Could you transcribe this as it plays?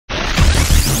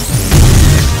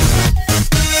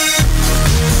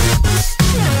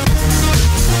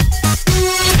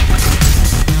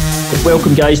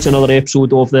Welcome guys to another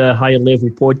episode of the Higher Level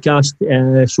podcast.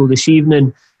 So this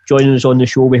evening, joining us on the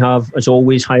show we have, as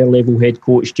always, Higher Level head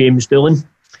coach James Doolan,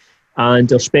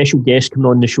 and our special guest coming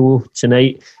on the show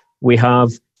tonight, we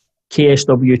have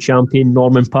KSW champion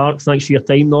Norman Parke. Thanks for your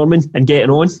time, Norman, and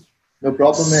getting on. No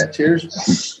problem, mate.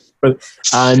 Cheers.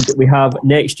 And we have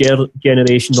next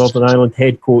generation Northern Ireland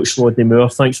head coach Rodney Moore.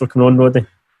 Thanks for coming on, Rodney.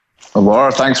 Well,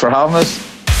 thanks for having us.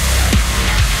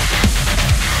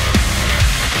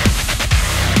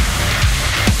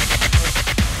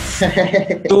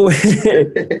 so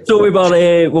we've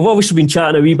obviously been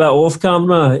chatting a wee bit off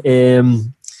camera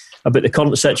about the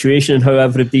current situation and how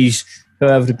everybody's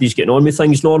getting on with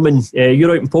things. Norman, you're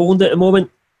out in Poland at the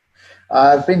moment.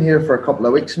 I've been here for a couple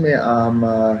of weeks, mate.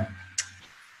 I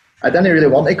didn't really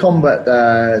want to come, but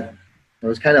I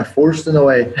was kind of forced in a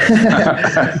way.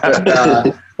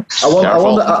 But, I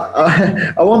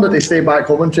wanted to stay back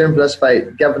home and train for this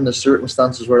fight, given the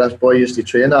circumstances where this boy used to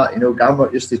train at. You know,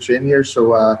 BAMMA used to train here,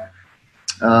 so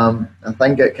I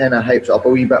think it kind of hypes up a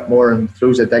wee bit more and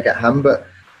throws a dig at him. But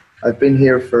I've been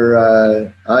here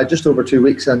for just over 2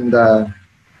 weeks, and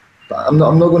I'm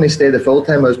not going to stay the full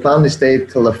time. I was planning to stay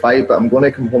till the fight, but I'm going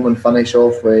to come home and finish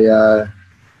off with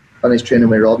finish training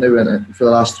with Rodney for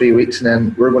the last 3 weeks, and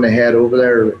then we're going to head over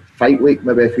there fight week,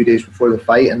 maybe a few days before the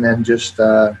fight, and then just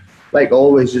like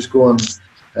always, just go and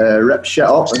rip shit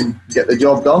up and get the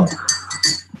job done.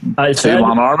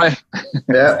 Two-man army.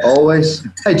 Yeah, always.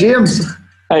 Hey, James.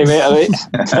 Hey, mate. All right.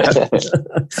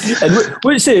 And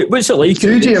what's it like?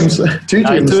 Two James.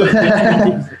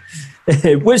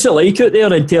 What's it like out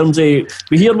there in terms of,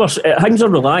 we hear things are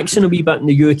relaxing a wee bit in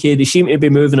the UK, they seem to be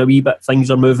moving a wee bit,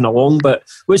 things are moving along, but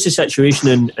what's the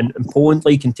situation in Poland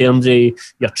like in terms of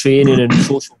your training and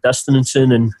social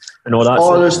distancing and all that?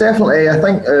 Oh, there's definitely, I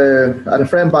think, I had a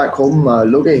friend back home,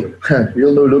 Logie,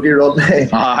 you'll know Logie, Rodney.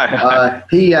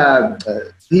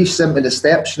 He sent me the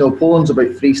steps. You know, Poland's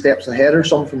about 3 steps ahead or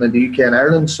something from the UK and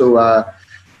Ireland, so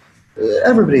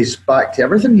everybody's back to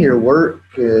everything here. Work,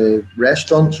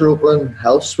 restaurants are open,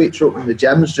 health suites are open, the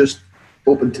gym's just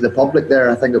open to the public there.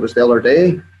 I think it was the other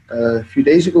day, a few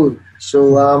days ago.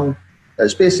 So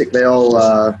it's basically all,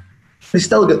 they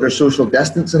still get their social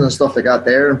distancing and stuff like that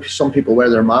there, and some people wear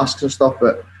their masks and stuff,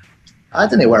 but I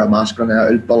didn't wear a mask on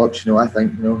out bullocks, you know. I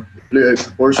think, you know, they blew it out of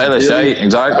proportion.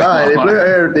 Exactly.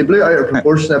 They blew it out of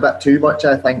proportion a bit too much,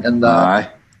 I think, and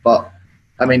but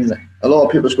I mean, a lot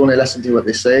of people's going to listen to what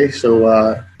they say.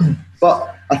 So,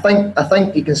 but I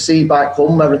think you can see back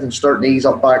home, everything's starting to ease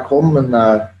up back home, and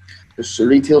the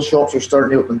retail shops are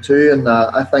starting to open too. And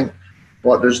I think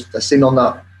I seen on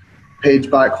that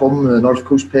page back home, the North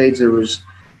Coast page, there was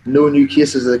no new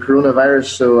cases of the coronavirus.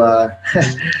 So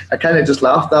I kind of just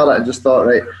laughed at it and just thought,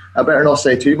 right, I better not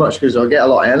say too much because I'll get a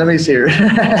lot of enemies here.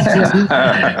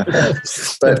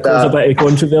 But there's a bit of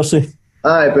controversy.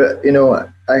 Aye, but you know,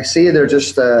 I see they're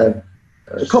just a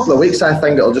couple of weeks. I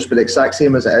think it'll just be the exact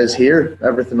same as it is here.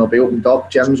 Everything will be opened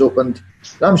up, gyms opened.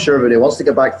 I'm sure everybody wants to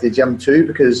get back to the gym too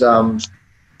because I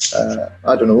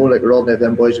don't know, like Rodney,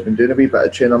 them boys have been doing a wee bit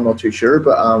of training. I'm not too sure,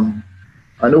 but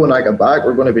I know when I get back,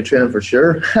 we're going to be training for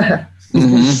sure. Oh,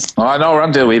 I know,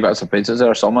 we're doing wee bits of pizzas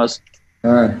there, summers.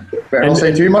 Better not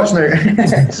say too much now.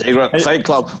 Secret fight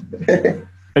club.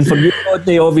 And for you,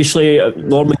 Rodney, obviously,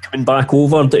 Norman coming back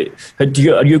over, are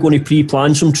you going to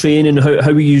pre-plan some training? How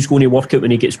are you going to work it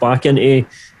when he gets back into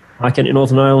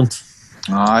Northern Ireland?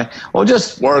 Aye, we'll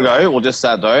just work out. We'll just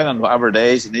sit down, and whatever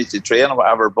days he needs to train, and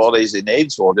whatever bodies he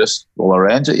needs, we'll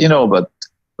arrange it, you know. But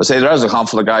I say there is a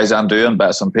handful of guys I'm doing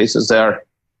bits and pieces there.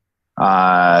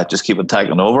 Just keep it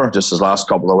taking over, just his last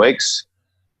couple of weeks.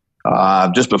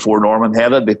 Just before Norman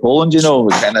headed to Poland, you know,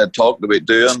 we kind of talked about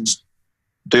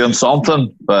doing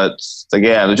something, but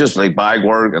again, it's just like bag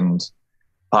work and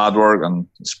pad work and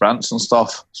sprints and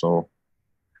stuff. So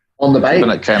on the bike, on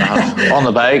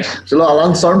the bike. There's a lot of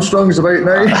Lance Armstrongs about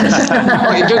now.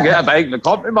 Well, you do get a bike in the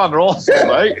country, man. They're all on the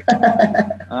bike.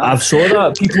 I've saw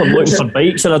that people are looking for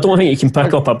bikes, and I don't think you can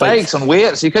pick up a bike. Bikes and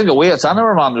weights. You can get weights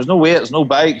anywhere, man. There's no weights, no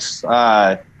bikes.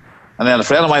 And then a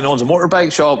friend of mine owns a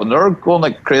motorbike shop, and they're going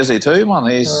like crazy too, man.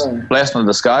 He's blessing in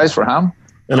disguise for him.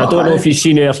 And I don't know if you've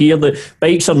seen it here, the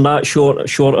bikes are that short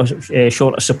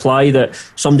of supply that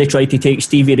somebody tried to take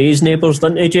Stevie Ray's neighbours,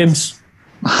 didn't they, James?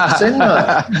 I've seen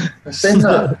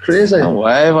that. Crazy. No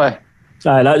way.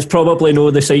 That's probably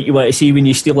not the sight you want to see when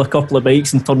you steal a couple of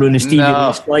bikes and turn around and Stevie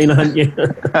Ray's flying, haven't you?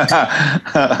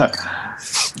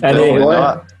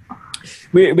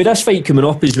 With this fight coming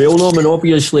up as well, Norman,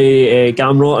 obviously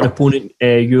Gamrot, an opponent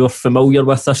you're familiar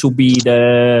with, this will be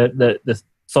the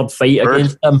third fight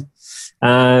against him.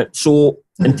 So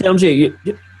in terms of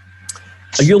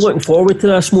Are you looking forward to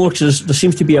this more? Because there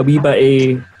seems to be a wee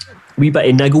bit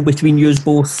of niggle between you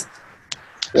both.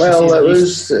 Well, it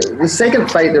was the second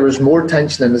fight. There was more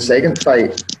tension in the second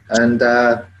fight, and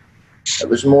it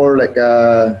was more like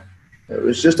it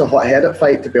was just a hot-headed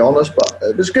fight, to be honest. But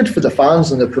it was good for the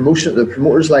fans and the promotion. The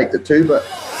promoters liked it too. But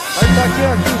tak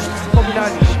jak już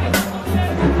wspominaliśmy,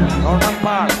 Norman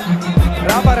Parke,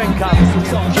 prawa ręka,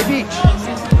 chcą się bić.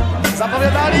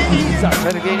 Zapowiadali i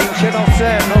zaczerwienił się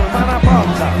nosem Normana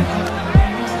Parke'a.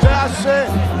 Teraz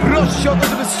rozsiądę,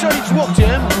 żeby strzelić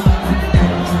łokciem.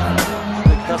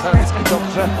 Katarski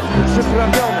dobrze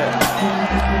przyprawiony.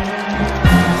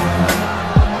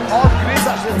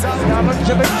 Odgryza się cały nawet,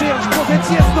 żeby przyjąć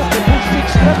pozycję znów,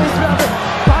 wypuścić lewej prawy.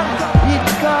 Parka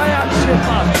bitka jak się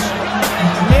patrzy.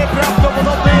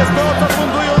 Nieprawdopodobne jest to, co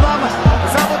fundują nam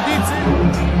zawodnicy.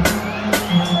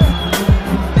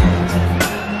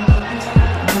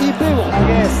 I było,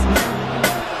 jest.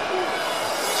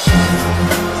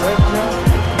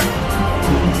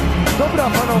 Dobra,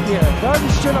 panowie,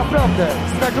 daliście naprawdę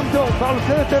znakomitą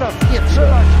walkę, teraz nie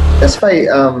strzelać. this fight,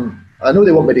 I know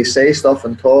they want me to say stuff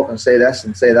and talk and say this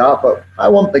and say that, but I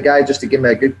want the guy just to give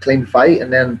me a good, clean fight,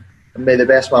 and then may the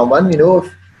best man win. You know,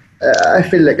 if I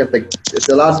feel like if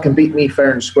the lad can beat me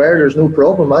fair and square, there's no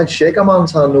problem. I'd shake a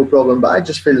man's hand, no problem. But I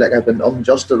just feel like I've been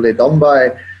unjustly done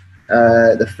by.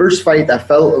 The first fight, I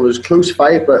felt it was a close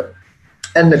fight, but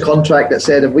in the contract it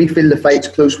said if we feel the fight's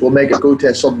close, we'll make it go to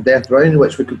a sudden death round,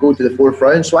 which we could go to the fourth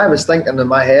round. So I was thinking in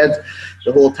my head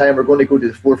the whole time, we're going to go to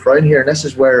the fourth round here, and this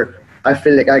is where I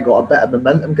feel like I got a bit of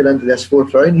momentum going into this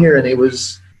fourth round here, and it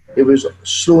was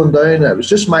slowing down. It was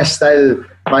just my style.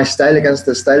 My style against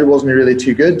his style wasn't really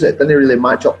too good. It didn't really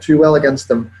match up too well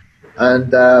against him. And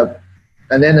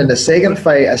then in the second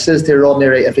fight, I says to Rodney,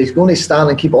 right, if he's going to stand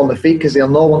and keep it on the feet, because he'll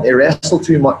not want to wrestle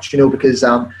too much, you know, because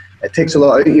it takes a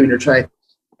lot out of you when you're trying to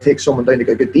take someone down to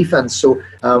get good defence. So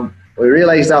we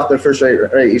realised after the first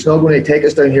right, he's not going to take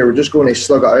us down here, we're just going to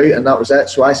slug it out, and that was it.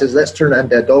 So I says, let's turn it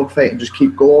into a dogfight and just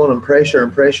keep going and pressure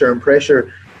and pressure and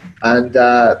pressure. And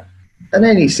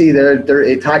then you see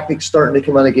their tactics starting to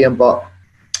come in again, but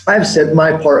I've said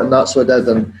my part in that, so I did,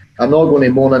 and I'm not going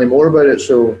to moan anymore about it.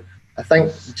 So I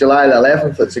think July the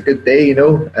 11th, it's a good day, you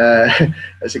know.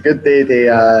 It's a good day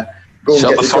to go and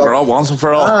shut get the the fucker job up once and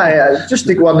for all. Just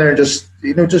to go in there and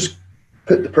just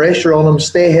put the pressure on him,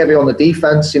 stay heavy on the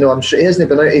defence. You know, I'm sure he's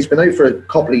been out for a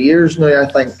couple of years now, I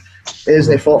think. He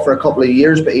hasn't fought for a couple of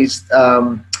years, but he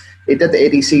did the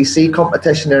ADCC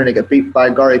competition there and he got beat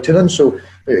by Gary Toonan, so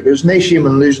there's no shame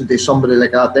in losing to somebody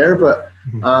like that there. But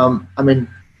I mean,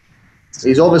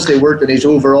 he's obviously worked in his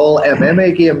overall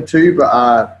MMA game too,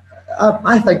 but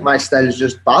I think my style is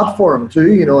just bad for him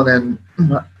too, you know, and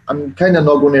then I'm kind of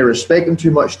not going to respect him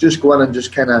too much, just go in and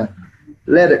just kind of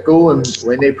let it go and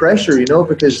when they pressure, you know,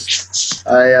 because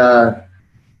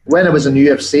when I was in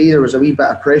UFC, there was a wee bit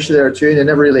of pressure there too, and I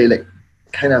never really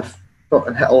kind of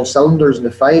fucking hit all cylinders in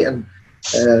the fight, and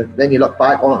then you look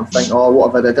back on it and think, oh, what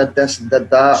if I did this and did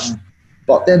that,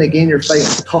 but then again, you're fighting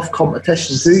tough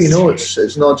competition too, you know,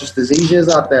 it's not just as easy as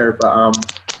that there, but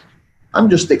I'm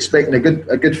just expecting a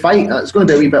good fight. It's going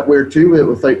to be a wee bit weird too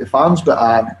without the fans, but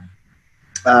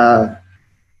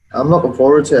I'm looking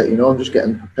forward to it, you know. I'm just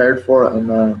getting prepared for it,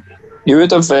 and you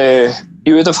would have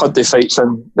had the fights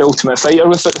in the Ultimate Fighter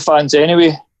without the fans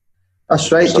anyway.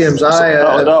 That's right, James.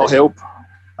 That'll help.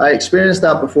 I experienced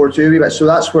that before too a wee bit, so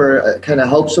that's where it kind of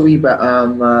helps a wee bit.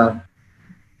 But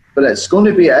it is going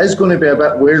to be a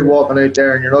bit weird walking out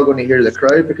there and you're not going to hear the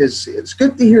crowd, because it's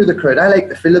good to hear the crowd. I like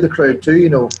the feel of the crowd too, you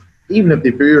know, even if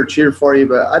they boo or cheer for you.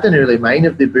 But I didn't really mind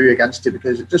if they boo against you,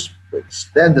 because it's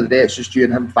the end of the day, it's just you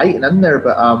and him fighting in there.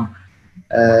 But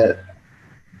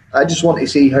I just want to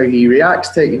see how he reacts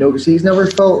to it, you know, because he's never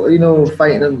felt, you know,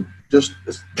 fighting in just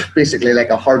basically like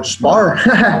a hard spar.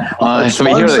 So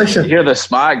you hear the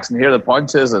smacks and hear the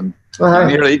punches and you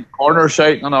hear the corner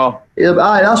shouting and all. Yeah,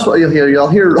 that's what you'll hear. You'll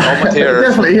hear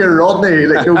definitely hear Rodney,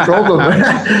 like no problem.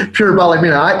 Pure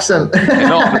Ballymena accent. You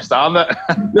don't understand it.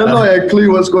 You have no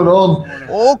clue what's going on.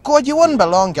 Oh God, you wouldn't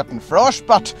belong getting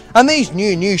frostbite. And these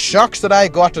new shocks that I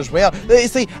got as well. You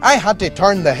see, I had to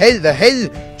turn the hill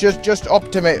just up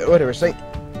to my, what do I say?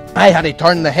 I had to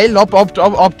turn the hill up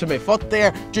to my foot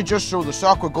there, just so the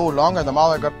sock would go longer. The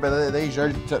mother got these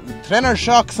trainer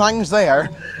shock things there.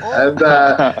 And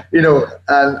you know,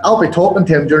 and I'll be talking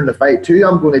to him during the fight too.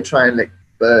 I'm going to try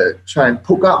and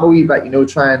poke at him a wee bit, you know,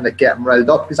 try and get him riled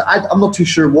up, because I'm not too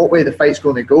sure what way the fight's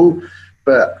going to go,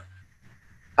 but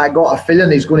I got a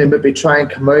feeling he's going to maybe try and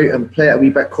come out and play it a wee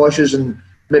bit cautious and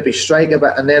maybe strike a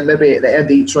bit, and then maybe at the end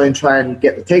of each round try and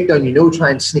get the takedown, try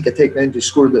and sneak a takedown to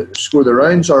score the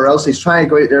rounds, or else he's trying to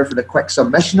go out there for the quick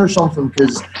submission or something,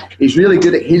 because he's really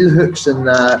good at heel hooks and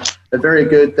they're very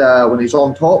good when he's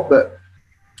on top, but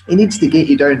he needs to get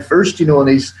you down first, and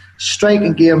his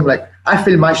striking game, like, I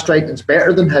feel my striking's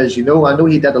better than his, I know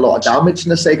he did a lot of damage in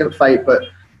the second fight, but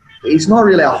he's not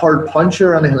really a hard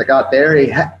puncher or anything like that there. He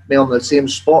hit me on the same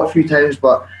spot a few times,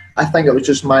 but I think it was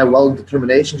just my will and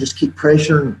determination, just keep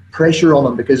pressure on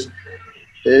him, because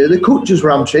the coaches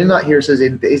where I'm training at here says he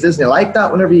doesn't like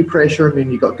that whenever you pressure him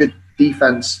and you've got good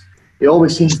defence. He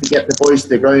always seems to get the boys to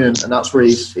the ground, and that's where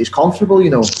he's comfortable,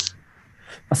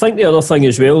 I think the other thing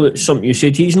as well, that's something you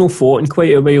said, he's not fought in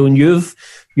quite a while, and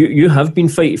you have been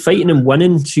fighting and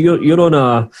winning, so you're on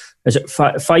a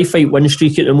 5-fight win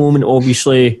streak at the moment.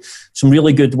 Obviously, some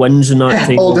really good wins in that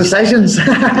time. All decisions.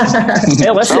 Hey,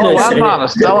 listen, it's still a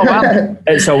win.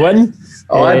 It's a win.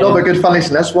 Oh, I'd love a good finish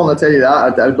in this one, I'll tell you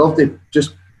that. I'd love to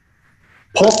just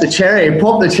pop the cherry, and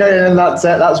that's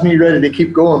it. That's me ready to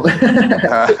keep going.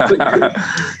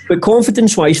 but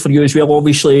confidence-wise for you as well,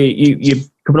 obviously, you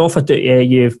coming off it,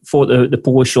 you fought the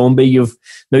Polish zombie, you've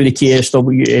now the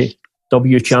KSW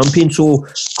champion, so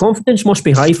confidence must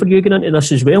be high for you getting into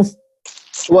this as well.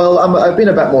 Well, I've been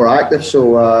a bit more active,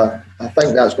 so I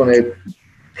think that's going to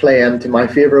play into my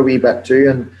favour a wee bit too,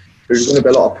 and there's going to be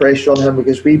a lot of pressure on him,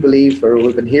 because we've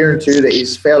been hearing too that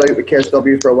he's fell out with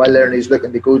KSW for a while there and he's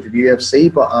looking to go to the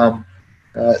UFC, but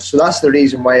so that's the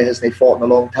reason why he hasn't fought in a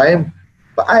long time.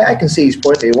 But I can see his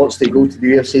point. He wants to go to the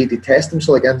UFC to test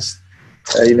himself against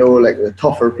like the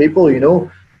tougher people,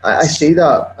 I see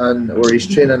that, and where he's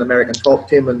training an American top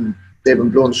team and they've been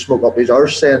blowing smoke up his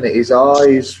arse saying that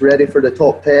he's ready for the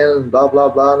top 10 and blah blah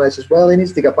blah, and I says, well, he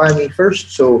needs to get by me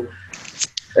first, so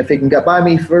if he can get by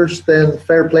me first, then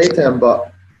fair play to him.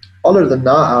 But other than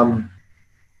that,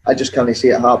 I just can't see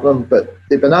it happening. But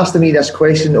they've been asking me this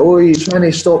question, are you trying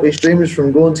to stop his dreams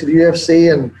from going to the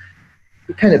UFC? And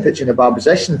it kind of puts you in a bad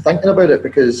position thinking about it,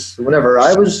 because whenever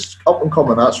I was up and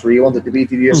coming, that's where you wanted to be,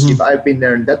 to the UFC. But I've been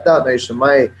there and did that now, so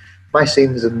my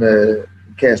scene's in the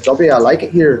KSW. I like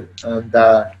it here, and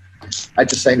I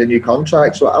just signed a new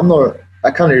contract, so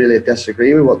I can't really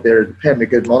disagree with what they're paying me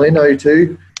good money now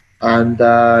too, and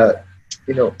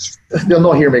they'll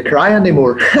not hear me cry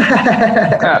anymore.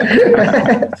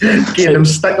 Getting them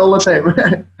stick all the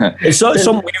time. It's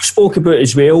something we've spoke about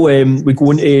as well. We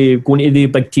going to the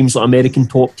big teams like American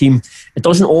top team. It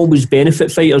doesn't always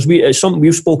benefit fighters. It's something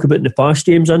we've spoke about in the past,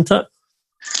 James, isn't it?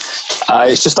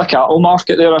 It's just a cattle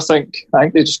market there, I think. I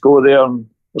think they just go there, and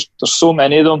there's so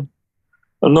many of them.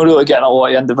 They're not really getting a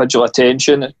lot of individual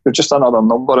attention. They're just another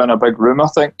number in a big room, I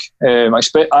think.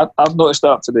 I've noticed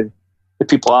that for the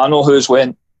people I know who's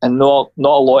went, and not a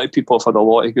lot of people have had a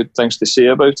lot of good things to say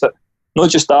about it.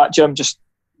 Not just that, Jim, just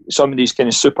some of these kind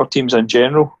of super teams in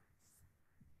general.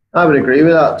 I would agree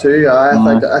with that too.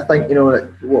 I think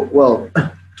well,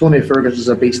 Tony Ferguson's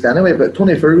a beast anyway, but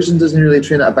Tony Ferguson doesn't really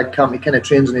train at a big camp. He kind of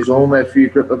trains on his own with a few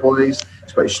group of boys.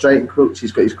 He's got his striking coach,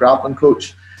 he's got his grappling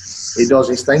coach. He does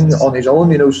his thing on his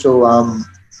own, so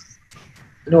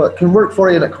it can work for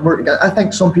you and it can work against. I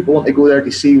think some people want to go there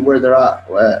to see where they're at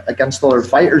against other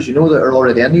fighters, that are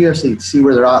already in the UFC, to see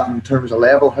where they're at in terms of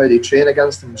level, how they train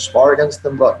against them, spar against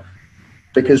them. But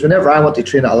because whenever I went to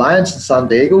train at Alliance in San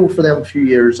Diego for them a few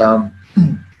years, I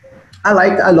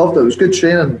loved it. It was good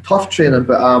training, tough training,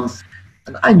 but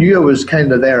and I knew I was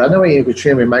kind of there anyway. You could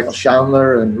train with Michael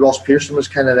Chandler, and Ross Pearson was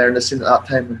kind of there in the scene at that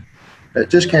time. And it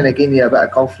just kind of gave me a bit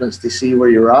of confidence to see where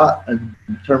you're at in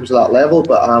terms of that level.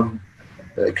 But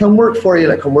it can work for you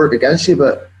and it can work against you.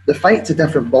 But the fight's a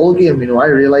different ball game. I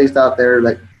realised that they're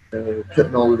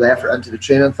putting all of the effort into the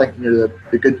training, thinking you're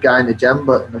the good guy in the gym,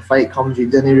 but when the fight comes,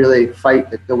 you didn't really fight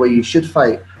the way you should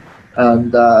fight.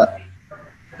 And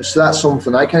so that's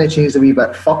something I kind of changed a wee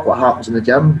bit. Fuck what happens in the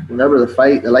gym. Whenever the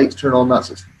fight, the lights turn on,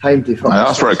 that's time to fuck.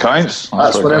 That's where it counts.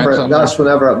 That's whenever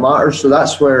it matters. So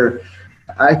that's where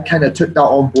I kind of took that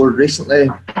on board recently,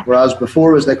 whereas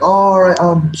before it was like, all right,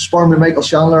 I'm sparring with Michael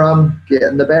Chandler, I'm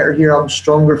getting the better here, I'm a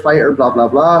stronger fighter, blah blah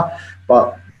blah.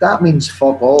 But that means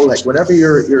fuck all. Like whenever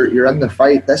you're in the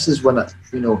fight, this is when it,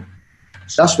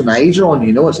 that's when the eyes are on.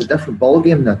 It's a different ball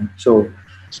game then. So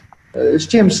as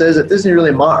James says, it doesn't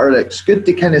really matter. It's good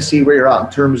to kind of see where you're at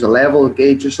in terms of level,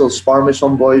 gauge yourself, spar with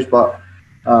some boys, but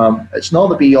it's not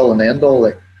the be all and end all.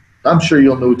 Like I'm sure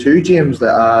you'll know too, James,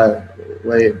 that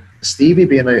like Stevie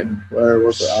being out in, where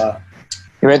was it?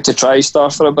 He went to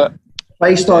TriStar for a bit.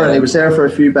 TriStar, and he was there for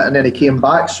a few bit, and then he came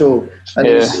back. So,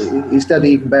 and he's did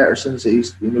even better since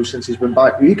since he's been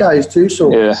back with you guys too.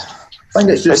 So, I think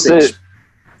it's just.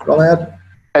 Go ahead.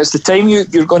 it's the time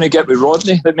you're going to get with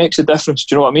Rodney that makes a difference.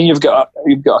 Do you know what I mean? You've got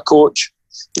a coach,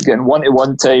 you're getting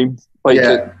one-to-one time. Like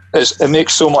it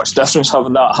makes so much difference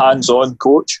having that hands-on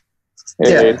coach.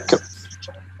 That's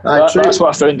what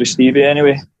I found with Stevie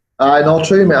anyway. No,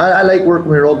 true, mate. I like working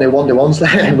with Rodney one-to-ones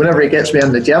whenever he gets me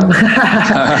in the gym.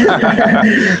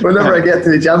 Whenever I get to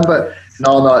the gym, but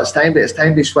no, it's time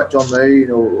to switch on now. You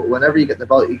know, whenever you get the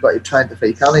belt, you've got to try to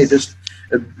fight. Can't you just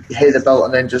hit the belt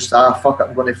and then just fuck it,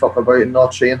 I'm going to fuck about and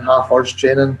not train, half-hours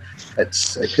training.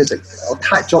 It's because it'll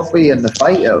catch up with you in the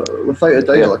fight, without a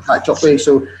doubt. It'll catch up with you.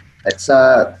 So it's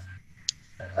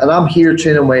and I'm here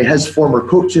training with his former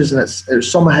coaches, and it's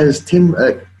some of his team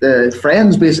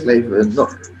friends, basically,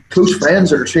 not close friends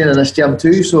that are training this gym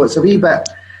too. So it's a wee bit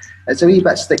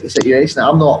sticky situation.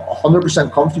 I'm not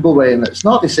 100% comfortable with, and it's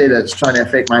not to say that it's trying to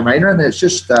affect my mind or anything. It's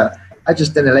just I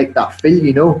just didn't like that feel,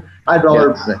 you know. I'd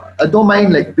rather I don't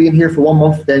mind like being here for 1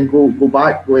 month, then go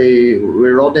back with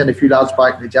Rodney and a few lads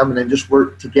back in the gym, and then just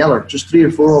work together, just 3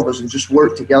 or 4 of us, and just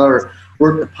work together,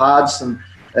 work the pads, and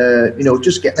you know,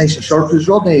 just get nice and sharp. Because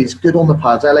Rodney is good on the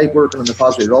pads. I like working on the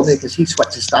pads with Rodney because he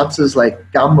switches stances like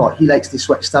Gamrot. He likes to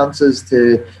switch stances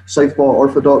to southpaw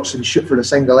orthodox and shoot for the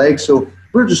single leg. So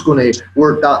we're just going to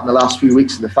work that in the last few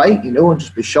weeks of the fight, you know, and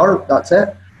just be sharp. That's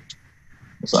it.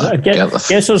 I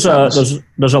guess there's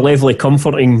a level of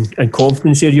comfort and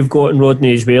confidence here you've got in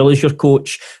Rodney as well as your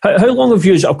coach. How long have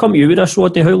you, I'll come to you with this,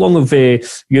 Rodney, how long have you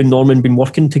and Norman been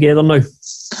working together now?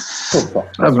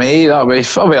 That'll be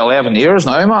 11 years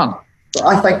now, man.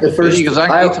 I think the first it was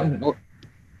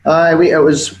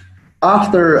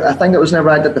after, I think it was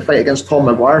never I did the fight against Tom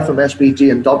Maguire from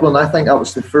SBG in Dublin. I think that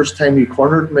was the first time you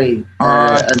cornered me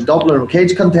in Dublin,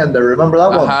 cage contender. Remember that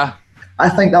one? I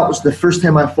think that was the first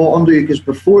time I fought under you, because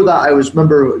before that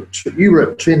remember you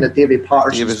were training at Davy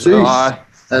Patterson's too,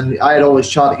 and I had always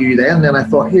chatted to you then. And I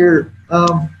thought, here,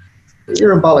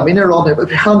 you're in Ballymena, Rodney, it would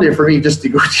be handy for me just to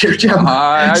go to your gym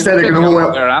instead of going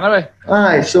over there anyway.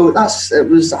 So I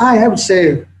would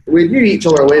say we knew each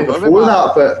other way before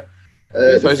that, but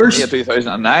 2008,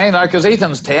 2009, because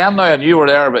Ethan's 10 now, and you were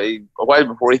there but a while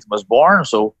before Ethan was born,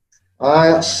 so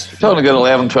it's only good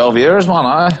 11, 12 years,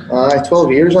 man.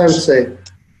 12 years, I would say.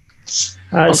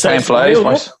 Time flies.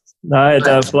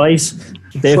 It flies.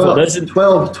 Definitely doesn't.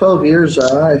 12 years,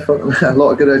 fucking a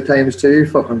lot of good times too.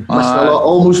 Fucking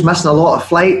almost missing a lot of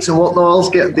flights and whatnot else.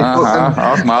 Getting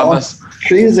fucking madness.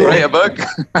 Crazy. Write a book.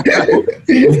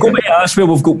 We've got to ask where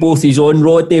we've got both these on,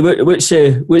 Rodney. What's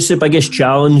the biggest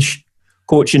challenge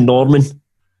coaching Norman?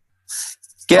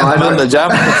 Getting him in the gym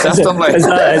consistently. Is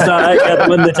that it? Get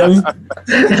him in the gym?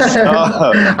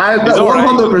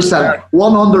 100%.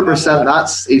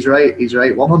 100%. He's right.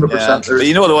 100%. But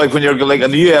you know, like when you're like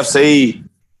in the UFC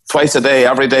twice a day,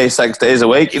 every day, 6 days a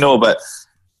week, you know, but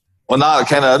when that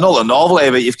kind of, not a novelty,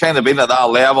 but you've kind of been at that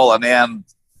level, and then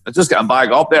it's just getting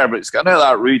back up there, but it's getting out of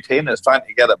that routine, it's trying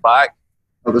to get it back.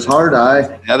 It was hard,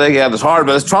 Yeah, it was hard,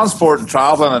 but it's transport and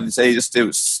travelling, and say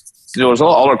there's a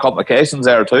lot of other complications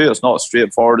there too. It's not as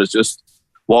straightforward as just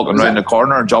walking around the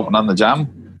corner and jumping in the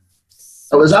gym.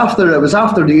 It was after the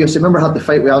UFC. Remember, I had the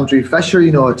fight with Andrew Fisher.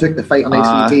 You know, I took the fight on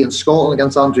ACT in Scotland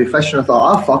against Andrew Fisher, and I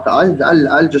thought, fuck it,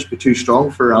 I'll just be too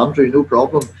strong for Andrew, no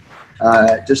problem.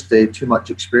 Just too much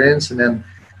experience, and then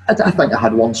I think I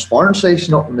had one sparring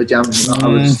session up in the gym. I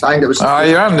was saying it was.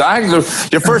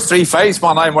 Your first 3 fights,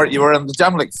 man. You were in the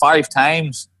gym like 5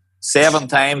 times. 7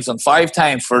 times and 5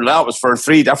 times that was for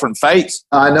 3 different fights.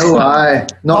 I know,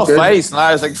 not good. Fights, and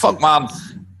I was like, fuck, man,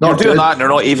 you're doing that and they're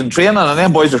not even training, and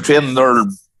then boys are training their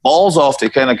balls off to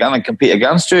kind of compete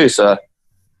against you. So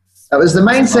it was the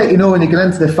mindset, you know, when you get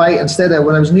into the fight, instead of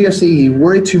when I was in the UFC, you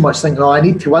worry too much, thinking, I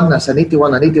need to win this, I need to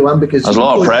win, because there's a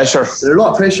lot of pressure. There's a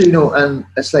lot of pressure, you know, and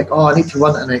it's like, I need to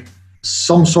win in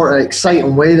some sort of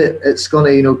exciting way that it's going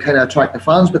to, you know, kind of attract the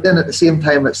fans. But then at the same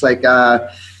time, it's like,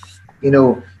 you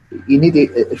know, you need to,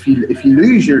 if you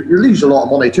lose, you lose a lot of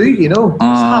money too, you know. It's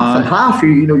half and half.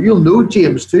 You'll know,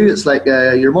 James, too. It's like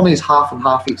your money is half and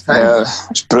half each time. Yeah,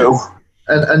 it's brutal.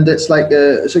 And it's like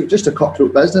just a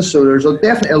cutthroat business. So there's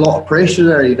definitely a lot of pressure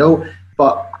there, you know.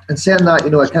 But in saying that, you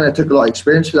know, I kind of took a lot of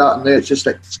experience for that, and now it's just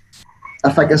like,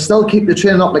 if I can still keep the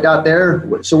training up like that there,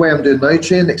 it's the way I'm doing now,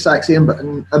 training the exact same, but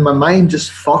in my mind,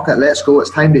 just fuck it, let's go,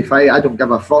 it's time to fight, I don't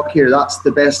give a fuck here. That's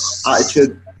the best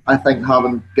attitude, I think,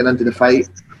 having get into the fight.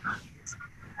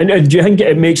 And do you think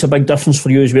it makes a big difference for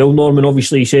you as well, Norman?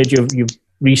 Obviously, you said you've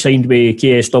re-signed with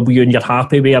KSW and you're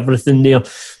happy with everything there.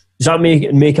 Does that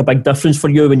make a big difference for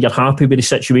you when you're happy with the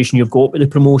situation you've got with the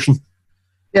promotion?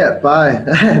 Yeah, bye.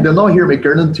 They'll not hear me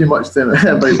gurning too much to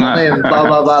about money and blah,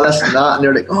 blah, blah, this and that. And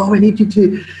they're like, we need you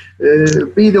to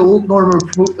be the old Norman,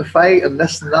 promote the fight and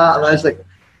this and that. And I was like,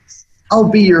 I'll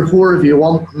be your whore if you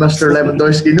want, Mr.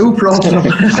 Lewandowski, no problem.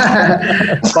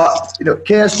 But, you know,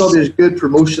 KSW is good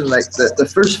promotion. Like, the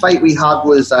first fight we had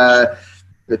was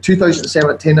the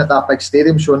 2017 at that big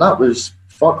stadium show, and that was,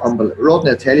 fuck, unbelievable.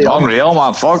 Rodney, I tell you. Unreal,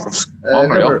 man, fuck.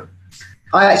 Unreal.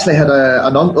 I actually had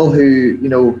an uncle who, you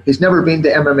know, he's never been to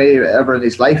MMA ever in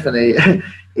his life, and he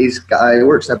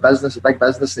works in a big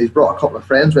business, and he's brought a couple of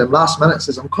friends with him last minute.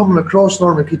 Says, I'm coming across,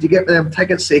 Norman, could you get me them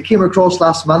tickets? So he came across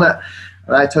last minute,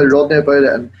 and I told Rodney about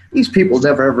it, and these people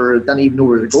never ever didn't even know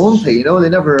where they're going to, you know. They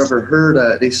never ever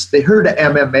heard they heard of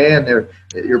MMA, and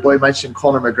your boy mentioned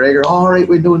Conor McGregor. All right,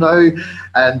 we know now.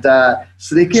 And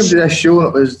so they came to this show, and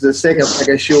it was the second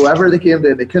biggest show ever they came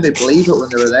to, and they couldn't believe it when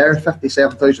they were there.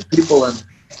 57,000 people, and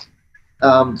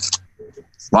man,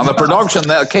 the production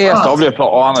that KSW put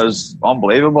on is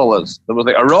unbelievable. There was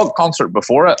like a rock concert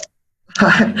before it.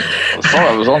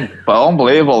 It was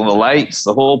unbelievable. And the lights,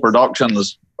 the whole production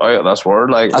is out of this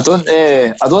world. Like, I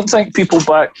don't think people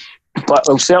back,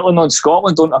 well, certainly not in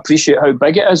Scotland, don't appreciate how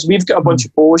big it is. We've got a bunch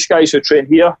of Polish guys who train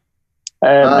here,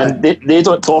 and they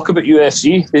don't talk about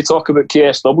UFC. They talk about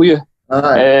KSW.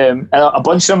 And a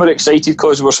bunch of them are excited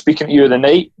because we're speaking to you the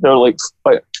night. They're like,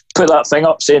 put that thing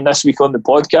up saying this week on the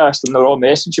podcast, and they're all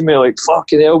messaging me like,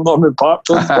 fucking hell, Norman Parke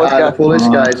on the podcast. The Polish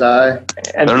guys,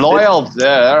 and they're loyal.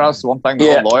 That's the one thing.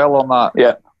 They're loyal on that.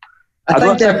 Yeah. I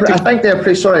think they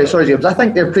appreciate. Sorry, James. I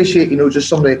think they appreciate, you know, just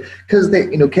somebody, because they,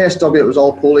 you know, KSW, it was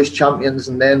all Polish champions,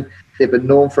 and then they've been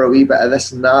known for a wee bit of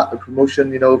this and that, the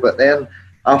promotion, you know. But then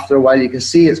after a while, you can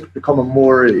see it's becoming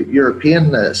more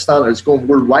European standards, going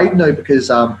worldwide now, because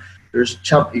there's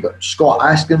you got Scott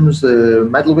Askins, the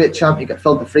middleweight champion. You got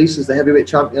Phil de Vries as the heavyweight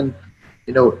champion.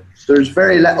 You know, there's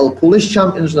very little Polish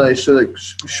champions now, so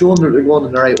it's showing that they're going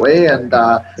in the right way. And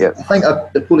I think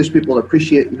the Polish people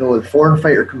appreciate, you know, the foreign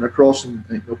fighter coming across and,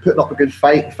 you know, putting up a good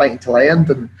fight, fighting till the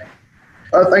end. And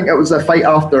I think it was a fight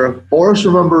after Boris,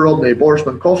 remember, Rodney? Boris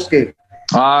Mankowski.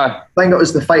 I think it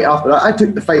was the fight after that. I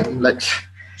took the fight and, like,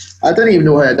 I didn't even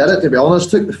know how I did it, to be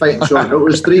honest. Took the fight in short. It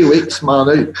was 3 weeks, man,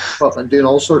 out fucking doing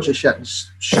all sorts of shit and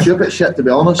stupid shit, to be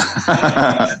honest.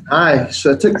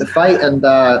 So I took the fight, and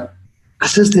I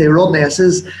says to Rodney, I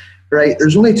says, right,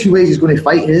 there's only two ways he's going to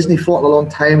fight. He hasn't fought in a long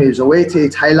time. He was away to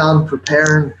Thailand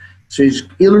preparing. So he's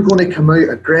either going to come out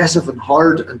aggressive and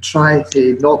hard and try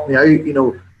to knock me out, you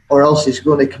know, or else he's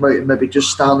going to come out and maybe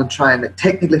just stand and try and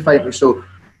technically fight me. So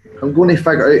I'm going to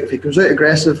figure out if he comes out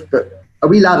aggressive. But a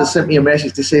wee lad has sent me a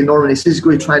message to say, Norman, he says he's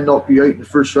going to try and knock you out in the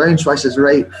first round. So I says,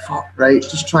 right,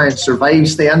 just try and survive,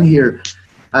 stay in here.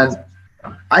 And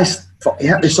he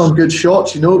hit me some good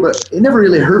shots, you know, but he never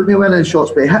really hurt me winning shots,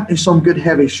 but he hit me some good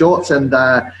heavy shots. And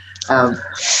I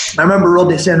remember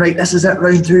Rodney saying, right, this is it,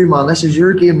 round two, man, this is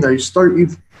your game now, you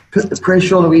put the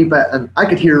pressure on a wee bit. And I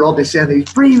could hear Rodney saying,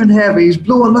 he's breathing heavy, he's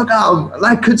blowing, look at him. And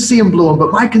I could see him blowing,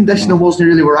 but my conditioning wasn't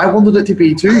really where I wanted it to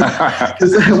be too.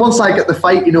 Because once I get the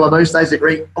fight, you know, announced, I was like,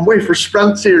 right, I'm waiting for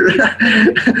sprints here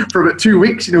for about 2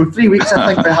 weeks, you know, 3 weeks I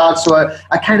think we had. So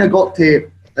I kind of got to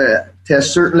a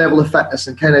certain level of fitness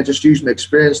and kind of just using the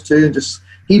experience too, and just,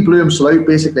 he blew himself out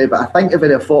basically. But I think if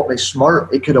he'd have fought me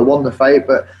smart, he could have won the fight.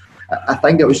 But I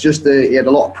think it was just he had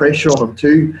a lot of pressure on him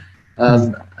too,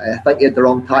 and I think he had the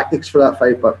wrong tactics for that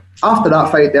fight. But after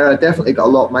that fight there, I definitely got a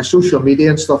lot, my social media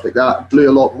and stuff like that blew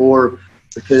a lot more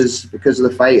because of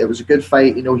the fight. It was a good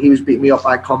fight, you know. He was beating me up,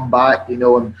 I come back, you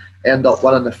know, and end up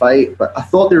winning the fight. But I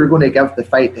thought they were going to give the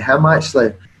fight to him,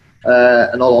 actually.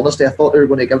 In all honesty, I thought they were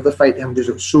going to give the fight to him because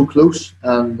it was so close.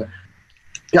 And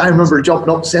I remember jumping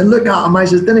up and saying, look at him. I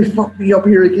said, didn't he fuck me up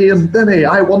here again? Didn't he?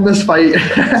 I won this fight.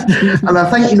 And I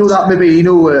think, you know, that maybe, you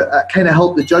know, kind of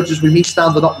helped the judges with me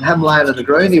standing up and him lying on the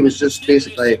ground. He was just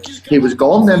basically, he was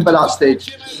gone then by that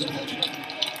stage.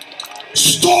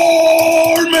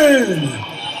 Storming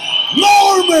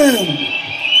Norman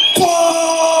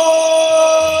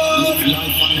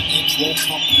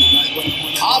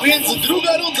A więc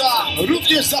druga runda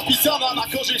również zapisana na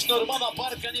korzyść Normana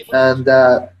Parke.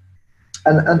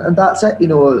 And that's it, you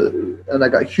know. And I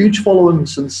got a huge following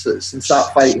since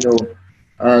that fight, you know.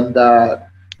 And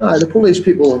the Polish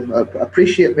people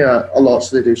appreciate me a lot,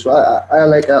 so they do. So I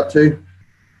like that too.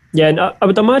 Yeah, and I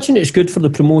would imagine it's good for the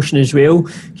promotion as well.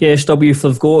 KSW, if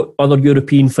they've got other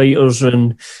European fighters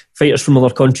and fighters from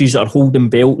other countries that are holding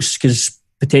belts, because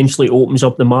potentially it opens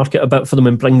up the market a bit for them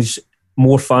and brings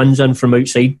more fans in from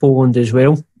outside Poland as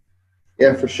well.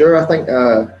 Yeah, for sure. I think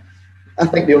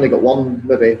they only got one,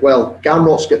 maybe. Well,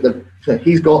 Gamrot's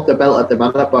he's got the belt at the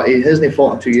minute, but he hasn't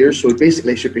fought in 2 years, so he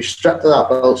basically should be stripped of that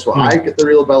belt. So I get the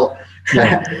real belt.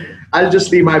 Yeah. I'll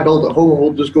just leave my belt at home and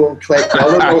we'll just go and collect the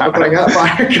other belt and bring it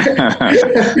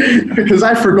back. Because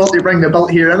I forgot to bring the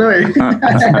belt here anyway.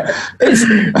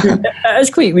 It's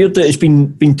quite weird that it's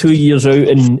been 2 years out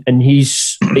and he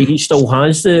still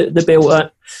has the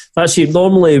belt. That's it.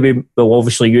 Normally,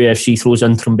 obviously UFC throws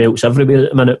interim belts everywhere at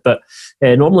the minute, but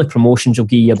normally promotions will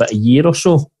give you about a year or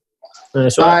so. True.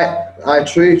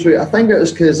 I think it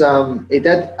was because he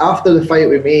did, after the fight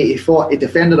with me, he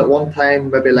defended at one time,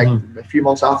 maybe like a few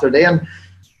months after then.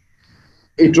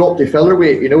 He dropped the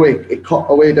featherweight, he cut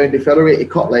away down to featherweight. He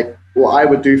cut like what I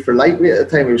would do for lightweight at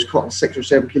the time. He was cutting 6 or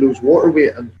 7 kilos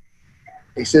waterweight, and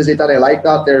he says he didn't like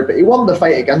that there, but he won the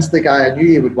fight against the guy. I knew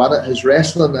he would win it. His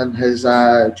wrestling and his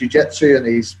jiu-jitsu, and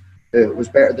it was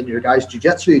better than your guy's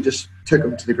jiu-jitsu. He just took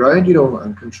him to the ground,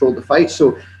 and controlled the fight.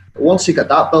 So once he got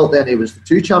that belt, then he was the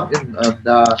 2 champion.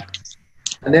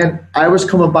 And then I was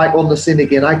coming back on the scene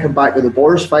again. I come back with the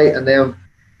Boris fight, and then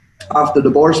after the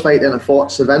Boris fight, then I fought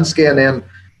Savinsky, and then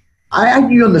I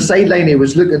knew on the sideline he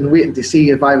was waiting to see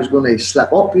if I was going to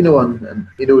slip up, and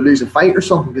lose a fight or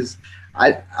something, because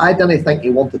I didn't think he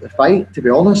wanted to fight, to be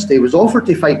honest. He was offered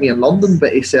to fight me in London,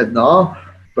 but he said no.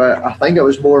 But I think it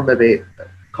was more maybe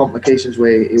complications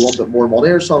where he wanted more money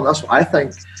or something. That's what I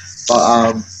think.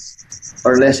 But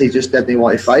or unless he just didn't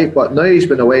want to fight. But now he's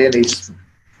been away and he's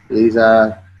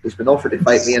been offered to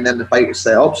fight me, and then the fight was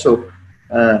set up. So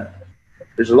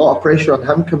there's a lot of pressure on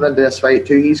him coming into this fight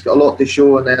too. He's got a lot to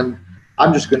show, and then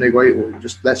I'm just going to go out.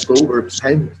 Just let's go. It's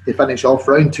time to finish off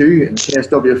round 2 in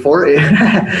KSW 40.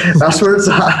 That's where it's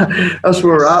at. That's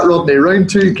where we're at, Rodney. Round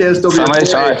 2 KSW 40.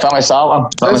 Finish that one.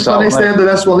 Let's finish the end of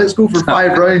this one. Let's go for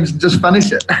 5 rounds and just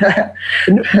finish it.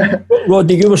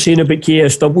 Rodney, you were saying about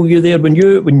KSW there.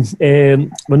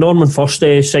 When Norman first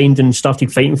signed and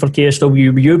started fighting for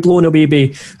KSW, were you blown away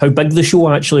by how big the show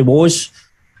actually was?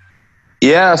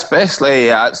 Yeah, especially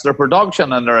it's their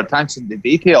production and their attention to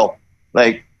detail.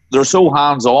 Like, they're so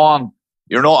hands-on.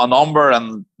 You're not a number,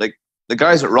 and like the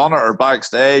guys that run it are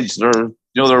backstage. They're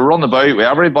running about with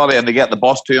everybody, and they get the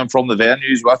bus to and from the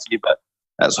venues with you. But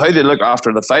it's how they look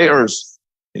after the fighters.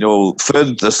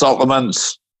 Food, the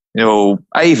supplements,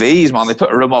 IVs. Man, they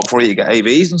put a room up for you to get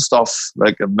IVs and stuff,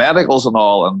 like medicals and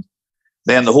all, and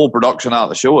then the whole production at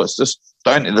the show. It's just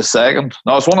down to the second.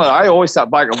 No, it's I always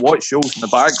sat back and watch shows in the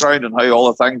background and how all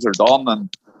the things are done and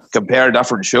compare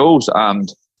different shows. And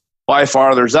by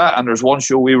far there's that, and there's one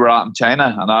show we were at in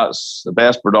China, and that's the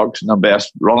best production and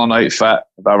best running outfit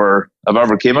I've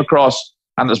ever came across.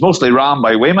 And it's mostly ran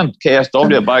by women.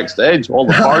 KSW backstage, all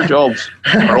the bar jobs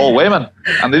are all women,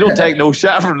 and they don't take no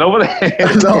shit from nobody.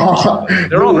 No,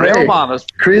 they're unreal, man. It's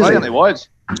crazy. Brilliant, it was.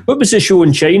 What was the show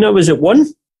in China? Was it one?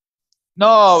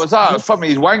 No, it was that from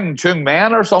his Wing Chun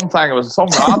Men or something. It was some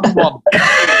random one.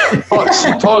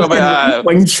 Talk about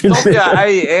Wing Chun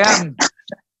WIN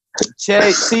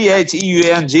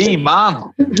CHEUNG, man.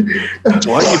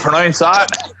 What do you pronounce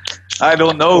that? I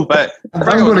don't know, but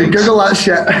I'm going to Google that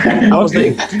shit. I was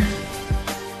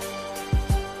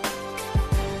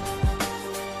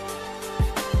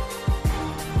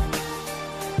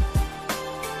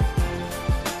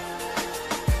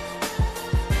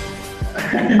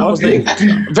like,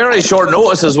 very short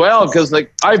notice as well, because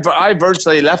like I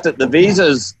virtually left at the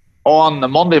visas on the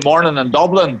Monday morning in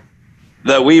Dublin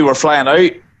that we were flying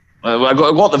out. I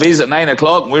got the visa at 9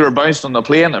 o'clock, and we were bounced on the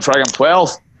plane at friggin'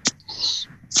 12,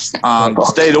 and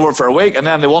stayed over for a week, and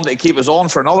then they wanted to keep us on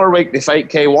for another week to fight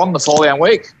K1 the following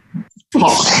week.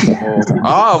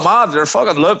 Oh man, they're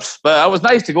fucking loops. But it was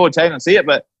nice to go to China and see it.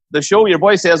 But the show, your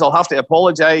boy says I'll have to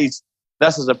apologise.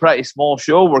 This is a pretty small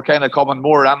show. We're kind of coming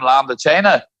more inland to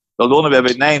China. There'll only be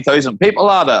about 9,000 people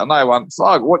at it. And I went,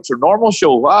 fuck, what's your normal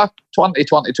show?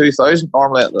 22,000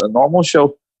 normally at the normal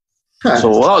show.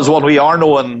 So that was one we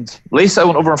Arno and Lisa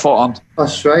went over and fought on.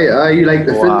 That's right. You like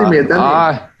the food they made, didn't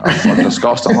you? That's fucking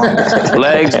disgusting, man.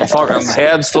 Legs and fucking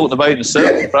heads floating about in the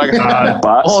soup.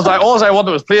 All I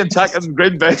wanted was plain chicken,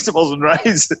 green vegetables and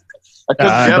rice. I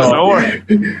couldn't get it nowhere.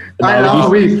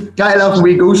 I love when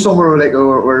we go somewhere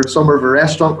or somewhere of a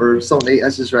restaurant or something.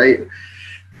 This is right.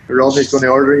 Rodney's going to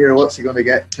order here. What's he going to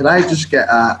get? Can I just get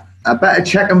a bit of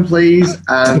chicken, please,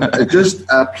 and just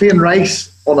plain rice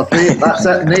on a plate? That's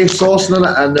it. No sauce in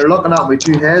it, and they're looking at me with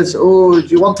 2 heads. Oh, do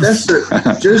you want this? Or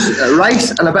just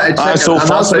rice and a bit of chicken. I'm so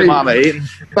fussy, man, eating.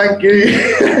 Thank you.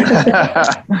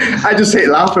 I just hate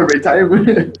laugh every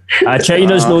time.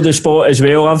 China's no the spot as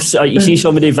well. You see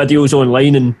some of the videos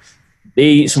online, and they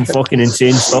eat some fucking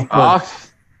insane stuff.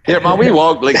 Here, man, we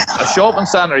walk like a shopping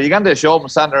centre. You get into a shopping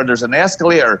centre, and there's an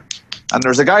escalator, and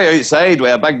there's a guy outside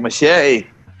with a big machete,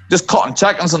 just cutting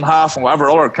chickens in half and whatever,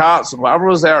 other cats and whatever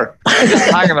was there,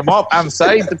 just hanging them up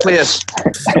inside the place.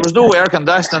 There was no air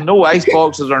conditioning, no ice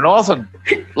boxes or nothing,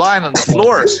 lying on the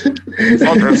floors.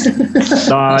 Fuckers.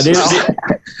 Nah,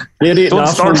 they're eating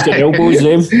afternoons at elbows,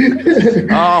 them.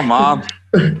 Oh man,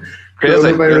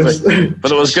 crazy.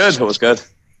 But it was good. It was good.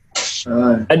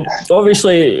 And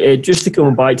obviously, just to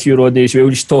come back to you, Rodney, as well,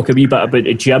 just talk a wee bit about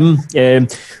the gym.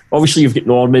 Obviously, you've got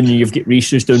Norman, you've got Reese,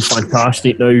 who's doing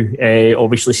fantastic now.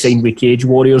 Obviously, signed with Cage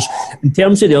Warriors. In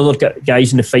terms of the other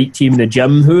guys in the fight team in the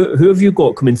gym, who have you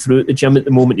got coming through at the gym at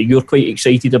the moment that you're quite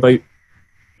excited about?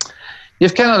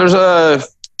 You've kind of there's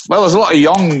a lot of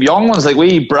young ones like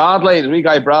the wee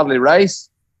guy Bradley Rice.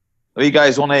 The wee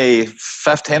guy's only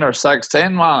 15 or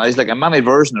 16, man. He's like a mini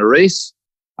version of Reese.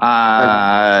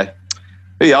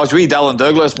 Yeah, it was wee Dylan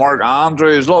Douglas, Mark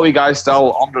Andrews, a lot of wee guys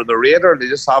still under the radar. They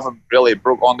just haven't really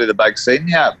broke onto the big scene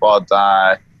yet. But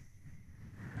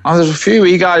there's a few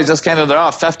wee guys just kind of, they're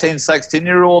a 15,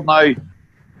 16-year-old now.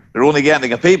 They're only getting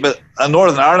to compete, but in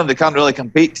Northern Ireland they can't really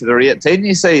compete to their 18,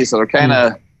 you see, so they're kind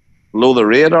of below the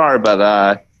radar.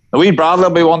 But the wee Bradley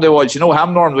will be one to watch. You know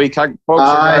him, Norm, the wee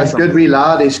kickboxer? He's a good wee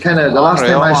lad. He's kind of, the last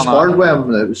time I sparred with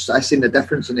him, I seen the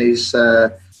difference in his...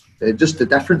 just the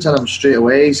difference in him straight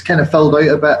away. He's kind of filled out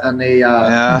a bit, and he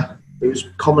was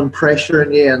coming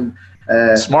pressuring you, and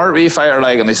smart wee fighter,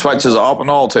 like, and he switches it up and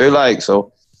all too, like.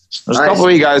 So there's a couple of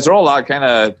wee guys. They're all that kind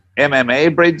of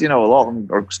MMA breed, you know. A lot of them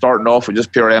are starting off with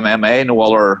just pure MMA, no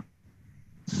other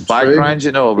background,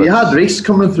 you know. But you had Reese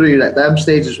coming through like them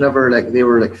stages whenever like they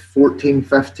were like 14,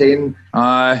 15,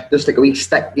 just like a wee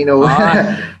stick, you know,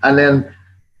 and then.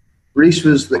 Reese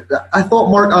was like, I thought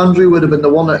Mark Andrew would have been the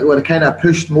one that would have kind of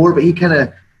pushed more, but he kind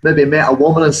of maybe met a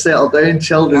woman and settled down,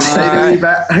 chilled inside a wee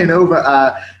bit, I know.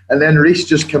 But and then Reese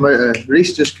just came out of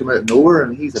nowhere,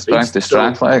 and he's a strength beast. To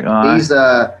strength, like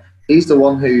he's the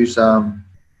one who's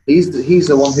he's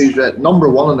the one who's number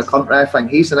one in the country. I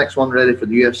think he's the next one ready for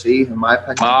the UFC, in my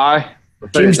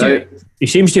opinion. He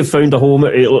seems to have found a home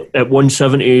at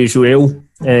 170 as well.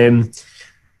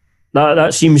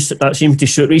 That seems to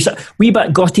suit Reese. Wee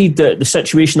bit gutted the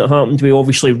situation that happened with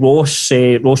obviously Ross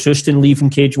Houston leaving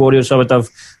Cage Warriors. I'd have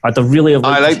really liked.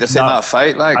 I like to see that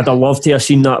fight. Like, I'd have loved to have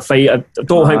seen that fight. I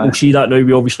don't think we'll see that now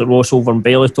with obviously Ross over in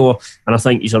Bellator, and I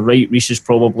think he's right. Reese is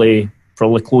probably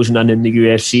closing in the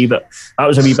UFC, but that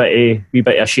was a wee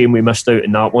bit of a shame we missed out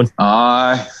in that one.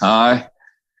 Aye.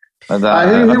 Who was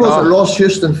it? Ross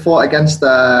Houston fought against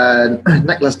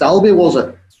Nicholas Dalby, was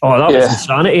it? Oh, that was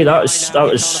insanity. That was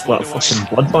what a fucking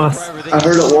bloodbath. I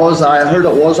heard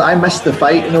it was. I missed the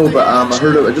fight, you know, but I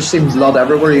heard it just seemed blood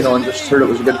everywhere, you know, and just heard it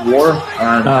was a good war.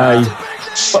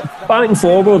 But back and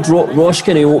forward, Ross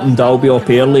kind of opened Dalby up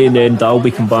early, and then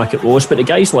Dalby came back at Ross, but the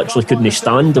guys literally couldn't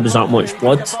stand. There was that much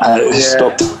blood.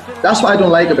 Stopped. That's what I don't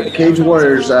like about the Cage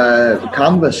Warriors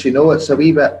canvas, you know. It's a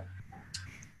wee bit...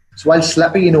 It's well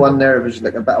slippy, you know, in there. There's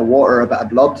like a bit of water, a bit of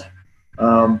blood.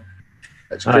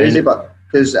 It's crazy, but...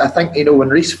 Because I think, you know, when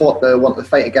Reese fought the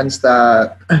fight against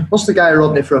what's the guy,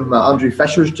 Rodney, from Andrew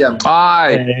Fisher's gym?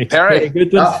 Perry.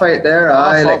 That fight there,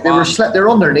 like they were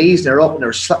on their knees, they were up and they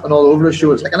were slipping all over the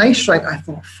show. It's like an ice strike. I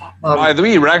thought, fuck, man. The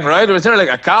wee ring round, was there like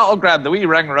a cattle grab? The wee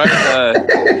ring round.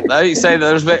 Now you say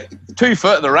there's about 2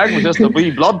 foot of the ring with just a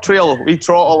wee blood trail, wee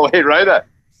trot all the way around it.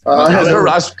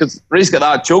 Because Reese got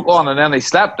that choke on, and then he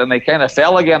slipped and they kind of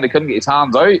fell again. They couldn't get his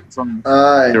hands out from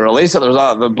to release it. There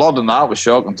was the blood in that was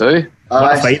shocking too.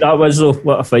 What a fight that was, though.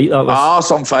 What a fight that was.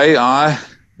 Some fight, aye.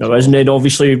 It was, and then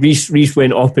obviously Reese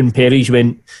went up and Perry's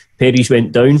went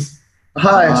down.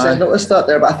 I noticed that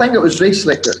there, but I think it was Reese.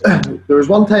 Like there was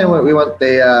one time when we went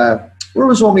where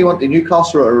was when we went to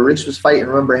Newcastle where Reese was fighting?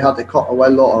 Remember, he had to cut a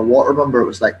well lot of water. Remember, it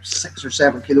was like 6 or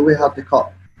 7 kilo he had to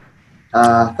cut.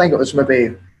 I think it was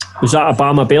maybe. Was that a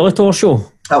BAMMA Bellator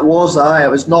show? It was, it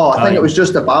was not. I think it was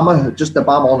just the BAMMA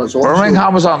on its own.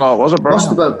 Birmingham was that not? Was it Birmingham? Must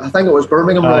have been. I think it was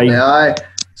Birmingham.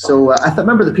 So I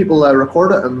remember the people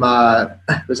recorded him.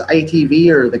 It was ITV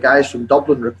or the guys from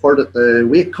Dublin recorded the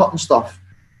weight cut and stuff.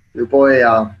 Your boy,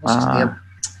 what's his name?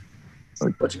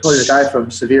 What do you call the guy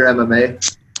from Severe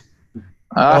MMA?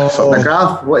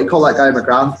 McGrath. What do you call that guy,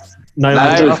 McGrath?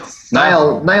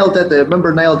 Niall did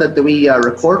the wee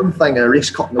recording thing, Reese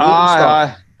cutting the weight and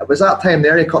stuff. It was that time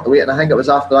there he cut the weight, and I think it was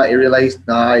after that he realised,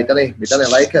 he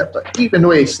didn't like it. But even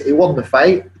though he won the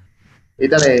fight, he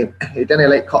didn't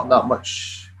like cutting that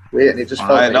much weight, and he just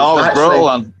felt it was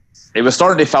brutal, and he was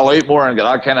starting to fill out more and get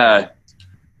that kind of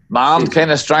man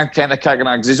kind of strength kind of kicking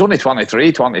out, because he's only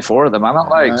 23, 24 at the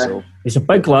minute, so. He's a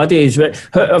big lad.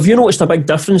 Have you noticed a big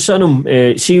difference in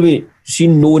him? See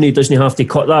knowing he doesn't have to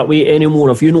cut that weight anymore,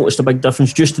 have you noticed a big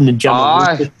difference just in the gym?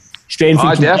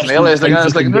 strength. Definitely.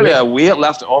 It's like really a weight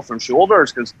lifted off their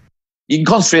shoulders, because you can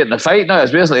concentrate in the fight now.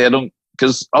 It's basically,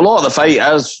 because a lot of the fight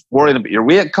is worrying about your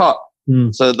weight cut.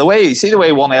 So the way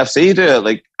One FC do it,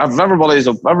 like if everybody's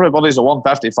a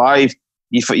 155,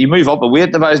 you move up a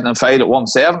weight division and fight at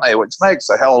 170, which makes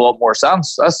a hell of a lot more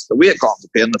sense. That's the weight cut's a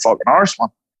pain in the fucking arse, man.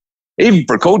 Even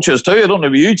for coaches too. I don't know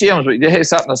about you, James, but you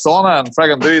sit in the sauna and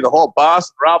friggin' do the hot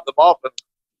baths and wrap them up.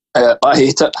 I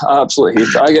hate it. I absolutely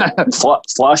hate it. I get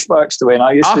flashbacks to when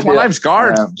I used to do it. I'm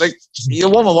scarred. Like, your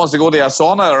woman wants to go to a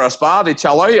sauna or a spa to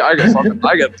chill out. I get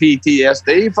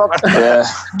PTSD. Yeah.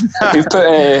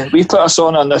 We put a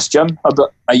sauna in this gym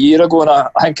about a year ago, and I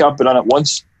think I've been in it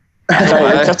once.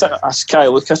 I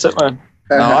can't look at it, man.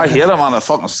 No, I hate it, man. It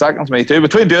fucking sickens me too.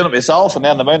 Between doing it myself and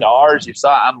then the amount of hours you've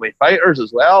sat in with fighters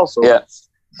as well. So yeah.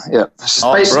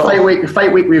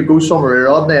 Fight week we go somewhere with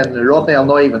Rodney, and Rodney will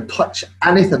not even touch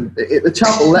anything. The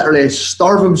chap will literally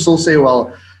starve him, so say,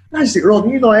 well, I say,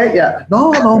 Rodney, you not ate yet?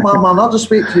 No, man, I'll just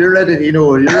wait till you're ready,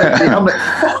 you're ready. I'm like,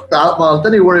 fuck that, man.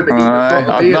 Don't you worry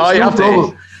about eating. No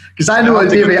problem. Because I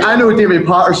know David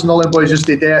Patterson, all them boys just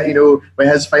to do it, with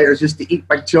his fighters, just to eat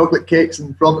big chocolate cakes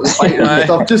in front of the fighters and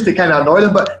stuff, just to kind of annoy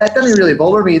them. But it didn't really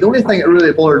bother me. The only thing that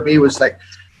really bothered me was, like,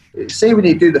 say when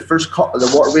you do the first cut of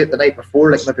the water weight the night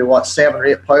before, like maybe 7 or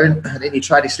 8 pound, and then you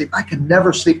try to sleep. I can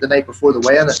never sleep the night before the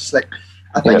weigh-in. It's like,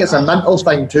 I think it's a mental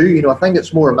thing too. I think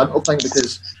it's more a mental thing,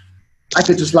 because I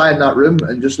could just lie in that room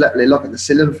and just literally look at the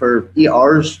ceiling for 8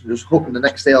 hours, just hoping the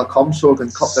next day I'll come so I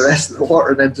can cut the rest of the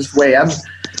water and then just weigh in.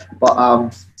 But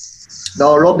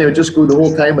no, Rodney would just go the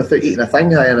whole time without eating a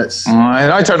thing, and it's...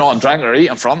 I turn on drink or eat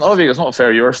in front of you. It's not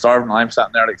fair you're starving and I'm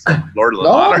sitting there like Lord of the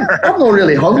Manor. I'm not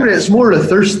really hungry. It's more the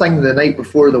thirst thing the night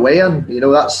before the weigh-in.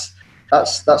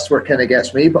 That's where it kind of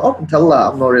gets me. But up until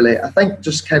that, I'm not really... I think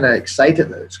just kind of excited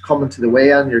that it's coming to the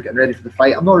weigh-in, you're getting ready for the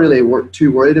fight. I'm not really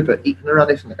too worried about eating or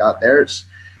anything like that there. It's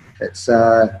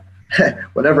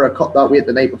whenever I cut that weight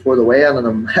the night before the weigh-in, and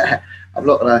I'm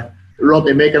not going to...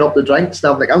 Rodney making up the drinks,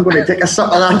 and I'm like, I'm going to take a sip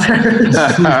of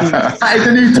that. Hey,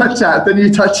 didn't you touch that?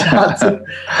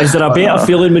 Is there a better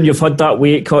feeling when you've had that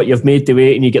weight cut, you've made the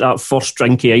weight, and you get that first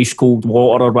drink of ice cold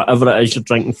water or whatever it is you're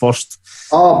drinking first?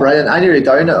 Oh, brilliant. I nearly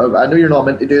down it. I know you're not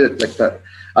meant to do it like that.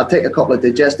 I'll take a couple of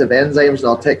digestive enzymes,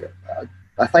 and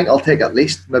I think I'll take at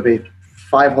least maybe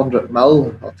 500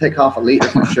 ml. I'll take half a litre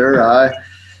for sure.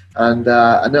 And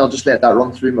then I'll just let that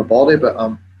run through my body.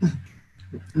 But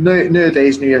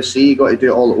nowadays in UFC, you got to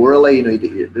do it all orally.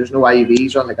 There's no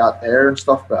IVs or anything like that there and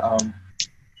stuff. But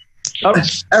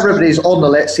everybody's on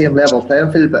the same level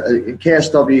playing field. But in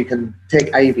KSW, you can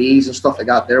take IVs and stuff like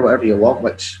that there, whatever you want.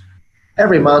 Which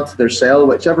every man to their cell,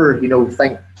 whichever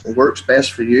think works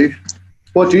best for you.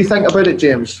 What do you think about it,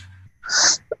 James?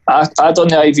 I done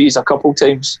the IVs a couple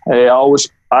times. I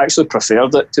actually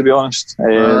preferred it, to be honest.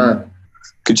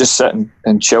 Could just sit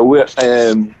and chill with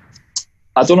it.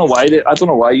 I don't know why you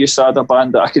USADA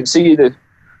banned it. I can see the.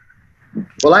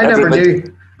 Well, I never knew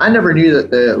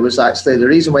that it was actually the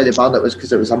reason why they banned it was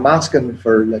because it was a masking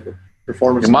for like a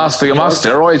performance. You mask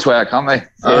steroids with it, can't they?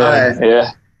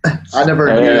 Yeah. I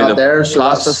never knew that there. So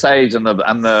plasticides and the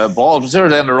bottles.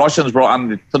 Then the Russians brought in,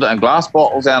 they put it in glass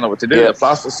bottles. And what to do? The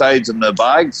plasticides in the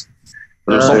bags.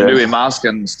 There's something to do with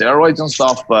masking steroids and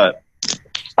stuff, but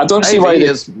I don't see why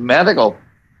it's medical.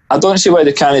 I don't see why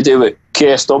they can't do what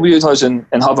KSW does and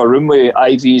have a room with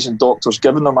IVs and doctors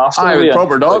giving them after. With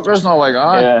proper doctors, not like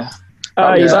that.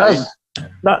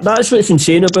 That's what's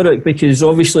insane about it, because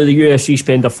obviously the UFC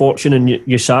spend a fortune in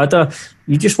USADA.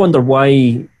 You just wonder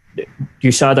why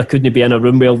USADA couldn't be in a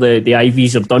room where the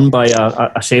IVs are done by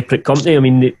a separate company. I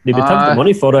mean, they would have the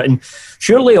money for it, and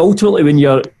surely ultimately when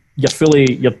you're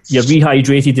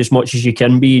rehydrated as much as you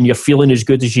can be and you're feeling as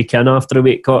good as you can after a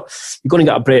weight cut, you're going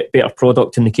to get a better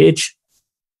product in the cage.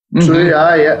 True,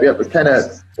 it kind of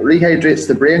rehydrates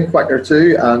the brain quicker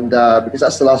too, and because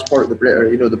that's the last part of the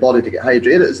brain, the body to get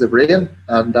hydrated is the brain.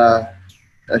 And a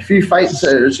few fights,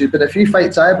 there's been a few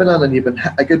fights I've been in, and you've been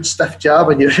hit a good stiff jab,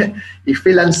 and you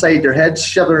feel inside your head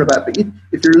shivering a bit. But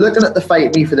if you're looking at the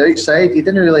fight, me from the outside, you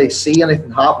didn't really see anything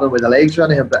happening with the legs or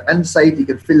anything, but inside you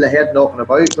can feel the head knocking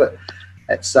about. But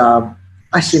it's I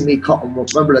seen me cutting.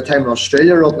 Remember the time in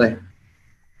Australia, Rodney?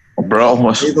 Bro,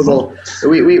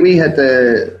 we had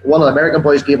one of the American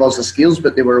boys gave us the scales,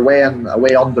 but they were way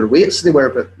underweight, so they were.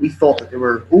 But we thought that they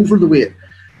were over the weight,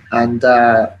 and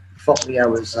fuck me, I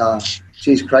was.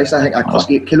 Jesus Christ, I think I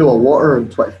cut 8 kilo of water in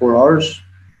 24 hours.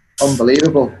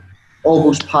 Unbelievable.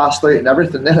 Almost passed out and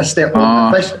everything. Then I stepped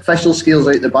on the official scales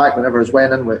out the back whenever I was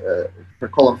weighing in for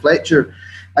Colin Fletcher.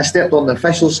 I stepped on the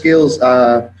official scales,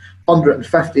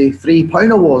 153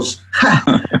 pound I was.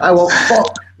 I went,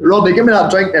 fuck. Rodney, give me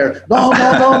that drink there. No.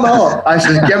 I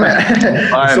said, give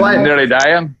it. I'm nearly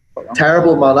dying.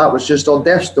 Terrible, man. That was just on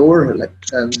death's door. Like,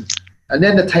 and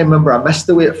then the time, remember, I missed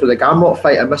the weight for the Gamrot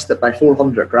fight. I missed it by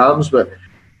 400 grams, but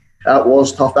that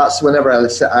was tough. That's whenever I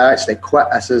actually quit.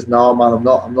 I says, no, man, I'm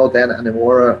not doing it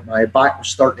anymore. My back was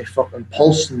starting to fucking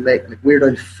pulse and make like weird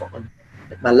out fucking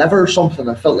like my liver or something.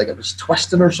 I felt like it was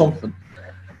twisting or something.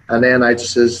 And then I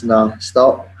just says, no,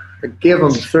 stop. I gave him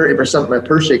 30% of my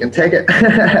purse so you can take it.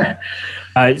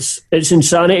 It's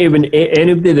insanity when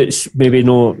anybody that's maybe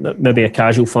a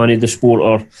casual fan of the sport,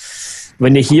 or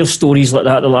when they hear stories like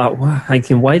that, they're like,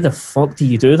 thinking, why the fuck do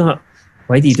you do that?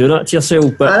 Why do you do that to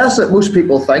yourself? But that's what most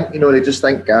people think. They just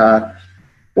think,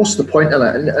 what's the point in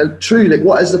it? And true, like,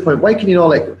 what is the point? Why can you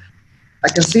like? I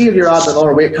can see if you're adding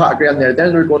another weight category in there,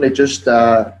 then they're going to just.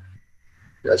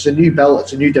 It's a new belt,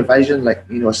 it's a new division, like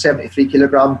a 73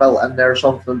 kilogram belt in there or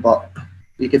something. But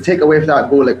you can take away from that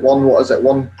and go like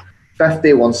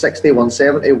 150, 160,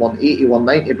 170, 180,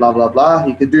 190, blah blah blah.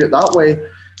 You could do it that way,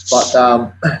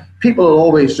 but people will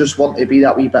always just want to be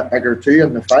that wee bit bigger too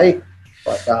in the fight.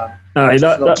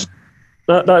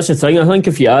 But that's the thing. I think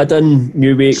if you add in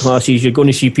new weight classes, you're going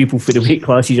to see people for the weight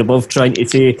classes above trying to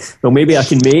say, well, maybe I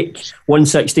can make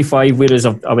 165, whereas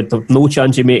I would have no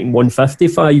chance of making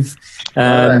 155.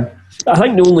 I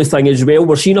think the only thing is, well,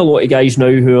 we're seeing a lot of guys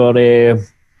now who are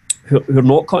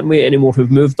not cutting weight anymore, who've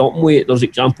moved up in weight. There's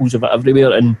examples of it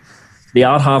everywhere, and they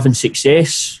are having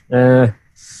success.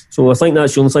 So I think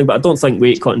that's the only thing. But I don't think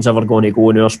weight cutting's ever going to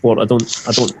go in our sport. I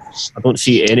don't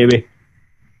see it anyway.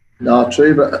 No,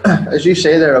 true. But as you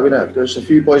say there, there's a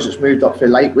few boys that's moved up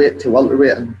from lightweight to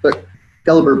welterweight, and look,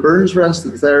 Gilbert Burns, for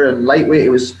instance, there in lightweight, he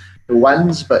was the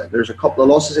wins, but there's a couple of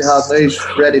losses he has now. He's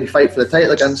ready to fight for the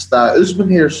title against Usman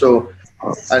here. So,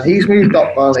 and he's moved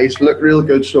up, man. He's looked real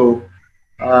good. So,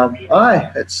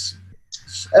 it's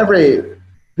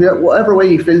whatever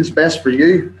way you feels best for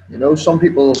you. Some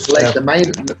people like the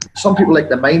mind. Some people like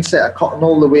the mindset of cutting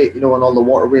all the weight, and all the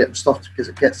water weight and stuff, because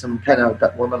it gets them kind of a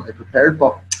bit more mentally prepared.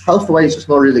 But health-wise, it's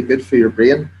not really good for your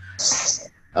brain.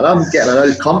 And I'm getting an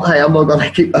old cunt. I'm not going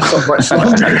to keep this up much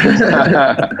longer.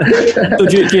 So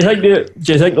do you think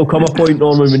there'll come a point,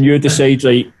 Norman, when you decide,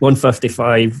 right,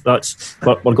 155,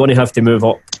 we're going to have to move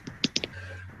up?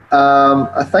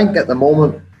 I think at the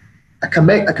moment I can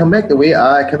make the weight.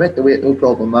 I can make the weight, no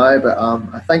problem. But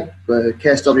I think the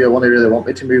KSW one really want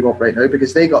me to move up right now,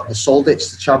 because they got the Soldic,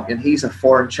 the champion. He's a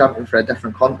foreign champion for a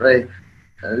different country.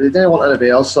 They didn't want anybody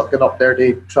else sucking up there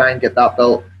to try and get that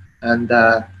belt. And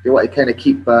they want to kind of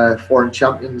keep foreign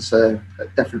champions at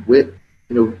different weight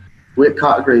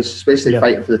categories, especially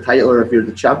fighting for the title or if you're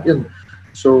the champion.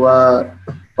 So,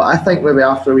 but I think maybe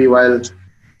after a wee while,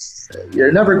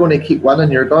 you're never going to keep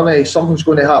winning. Something's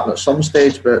going to happen at some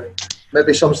stage, but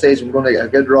maybe some stage I'm going to get a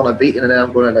good run of beating, and then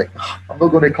I'm going to I'm not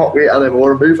going to cut weight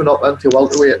anymore. Moving up into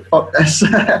welterweight, fuck this.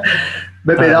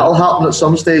 Maybe that'll happen at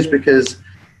some stage, because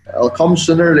it'll come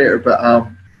sooner or later. But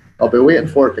I'll be waiting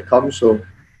for it to come. So.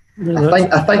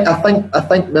 I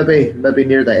think maybe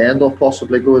near the end I'll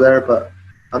possibly go there, but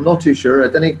I'm not too sure. I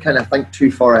didn't kind of think too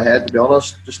far ahead, to be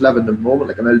honest. Just living the moment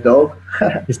like an old dog.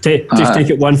 just take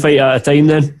it one fight at a time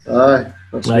then. Aye,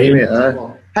 that's me, mate.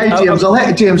 Hey James, I'll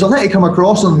let you come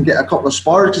across and get a couple of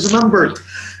spars, because I remember,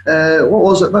 what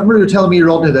was it? Remember you were telling me,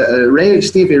 Rodney, that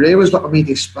Stevie Ray was looking me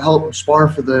to help him spar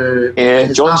for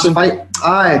his Johnson last fight.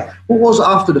 Aye, what was it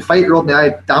after the fight, Rodney? I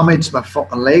damaged my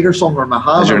fucking leg or something, or my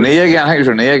hand. It was your knee again. I think it was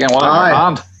your knee again. One in my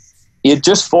hand. You had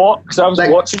just fought, because I was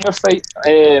watching your fight.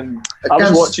 I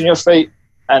was watching your fight,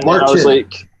 and I was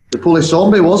like, the Polish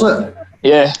Zombie, was it?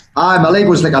 Yeah. Aye, my leg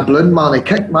was like a balloon, man. He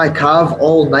kicked my calf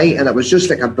all night, and it was just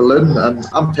like a balloon. And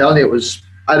I'm telling you,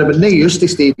 I'd have been no use to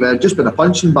Steve. I'd just been a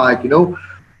punching bag,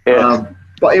 Yeah.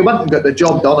 But he went and got the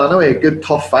job done. I know he had a good,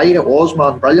 tough fight. It was,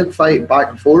 man, brilliant fight, back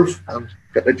and forth, and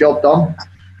got the job done.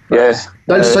 Yeah.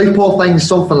 That southpaw thing's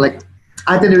something like,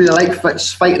 I didn't really like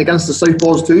fighting against the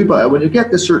southpaws too, but when you get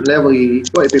to a certain level,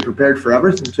 you've got to be prepared for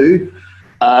everything too.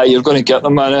 You're going to get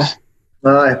them, man.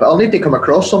 Aye, but I'll need to come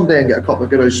across someday and get a couple of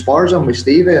good spars on with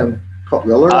Stevie and a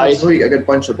couple of other. I know you get a good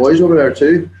bunch of boys over there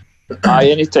too.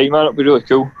 Aye, any time, man, it'll be really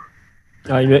cool.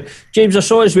 Aye, mate. James, I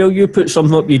saw as well you put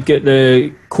something up, you'd get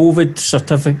the COVID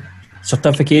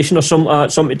certification or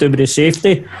something to do with the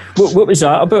safety. What was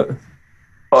that about?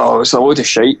 Oh, it's a load of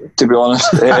shite, to be honest.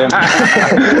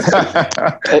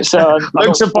 It's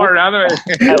looks important anyway.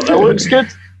 It looks good.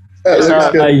 It's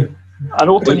an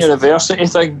Open University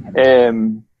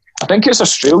thing. I think it's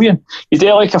Australian. You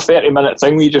do like a 30-minute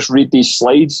thing where you just read these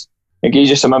slides. It gives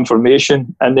you some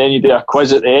information, and then you do a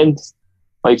quiz at the end,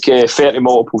 like 30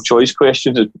 multiple choice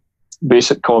questions,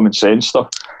 basic common sense stuff.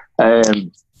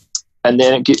 and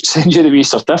then it sends you the wee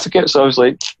certificate. So I was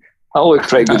like, that'll look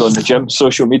pretty good on the gym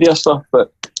social media stuff,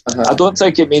 but I don't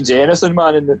think it means anything,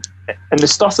 man. And the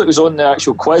stuff that was on the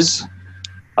actual quiz,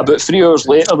 about 3 hours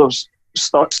later, there was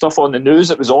stuff on the news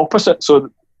that was opposite. So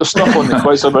there's stuff on the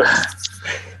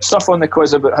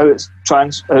quiz about how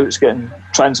it's getting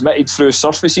transmitted through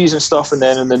surfaces and stuff, and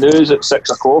then in the news at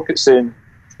 6 o'clock it's saying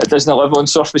it doesn't live on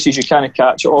surfaces, you can't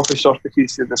catch it off of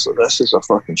surfaces. You're just like, this is a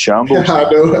fucking shambles. I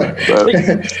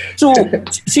know. So,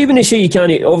 see when they say you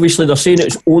can't, obviously they're saying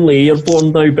it's only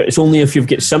airborne now, but it's only if you've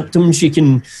got symptoms you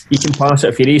can pass it.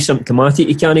 If you're asymptomatic,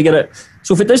 you can't get it.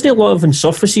 So if it doesn't live on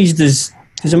surfaces, does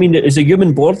a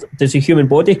human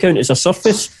body count as a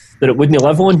surface that it wouldn't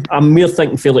live on? I'm more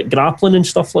thinking for like grappling and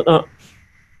stuff like that.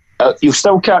 You'll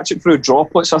still catch it through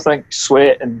droplets, I think,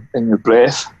 sweat and your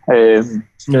breath.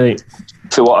 Right.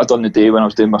 For what I'd done the day when I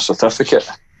was doing my certificate.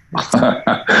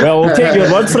 Well, I'll take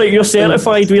your word for it. You're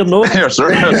certified, we're not. You're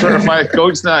certified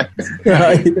coach now.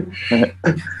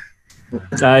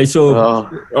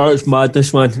 It's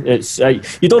madness, man. It's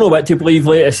you don't know what to believe.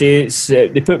 Like I say, it's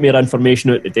they put more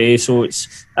information out today, so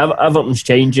it's everything's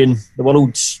changing. The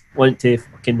world's went to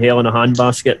fucking hell in a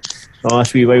handbasket the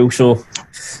last wee while. So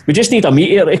we just need a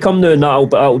meteor to come now, and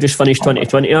that'll just finish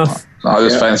 2020 off. I'll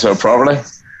just finish it properly.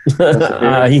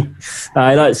 Aye,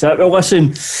 that's it. Well,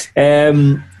 listen,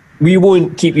 we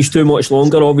won't keep you too much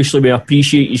longer. Obviously, we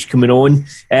appreciate you coming on.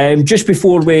 Just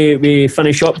before we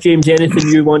finish up, James, anything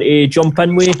you want to jump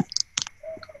in with?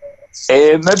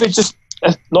 Maybe just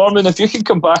Norman, if you can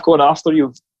come back on after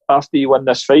you win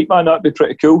this fight, man, that'd be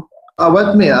pretty cool.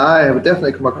 With me, I would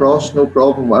definitely come across, no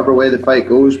problem, whatever way the fight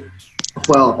goes.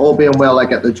 Well, all being well, I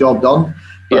get the job done.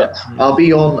 But yeah, I'll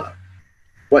be on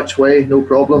which way, no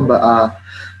problem. But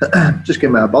just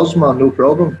give me a buzz, man, no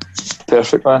problem.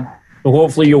 Perfect, man. Well,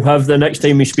 hopefully you'll have the next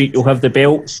time we speak, you'll have the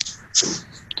belt.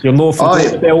 You'll know if you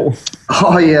got the belt.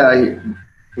 Oh yeah,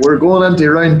 we're going into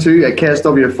round 2 at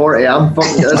KSW 40. I'm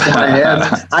fucking get this in my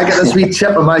head. I get this wee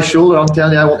chip on my shoulder. I'm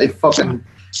telling you, I want to fucking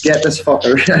get this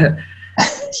fucker.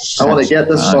 I want to get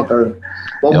this fucker.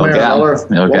 One way or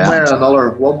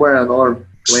another.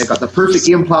 We got the perfect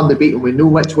game plan to beat him. We know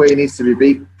which way he needs to be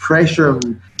beat. Pressure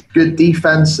and good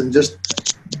defense, and just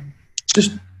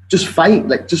fight,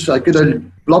 like just a good old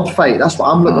blood fight. That's what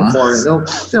I'm looking for. You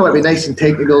know, it'd be nice and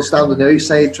technical, stand on the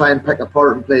outside, try and pick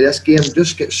apart and play this game.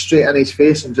 Just get straight in his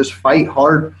face and just fight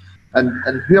hard.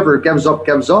 And whoever gives up,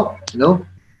 gives up. You know.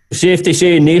 Safe to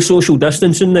say, no social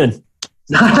distancing then.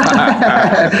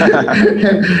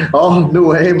 Oh no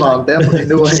way, man! Definitely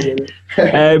no way.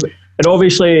 And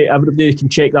obviously, everybody can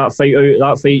check that fight out.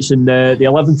 That fight's in the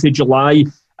 11th of July,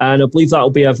 and I believe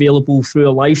that'll be available through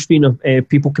a live stream.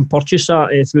 People can purchase that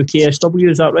through KSW.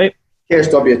 Is that right?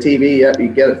 KSW TV. Yeah, you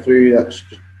get it through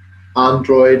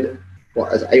Android.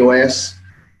 What is iOS?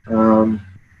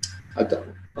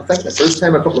 I think the first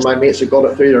time a couple of my mates had got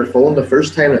it through their phone. The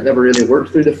first time it never really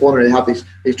worked through the phone, or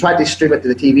they tried to stream it to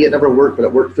the TV. It never worked, but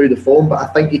it worked through the phone. But I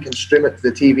think you can stream it to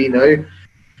the TV now,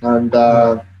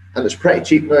 and it's pretty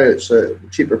cheap now. It's a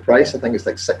cheaper price. I think it's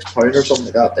like £6 or something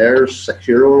like that. There's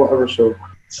 €6 or whatever.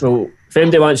 So if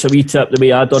anybody wants a wee tip, the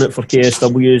way I done it for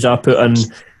KSW is I put in,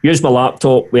 use my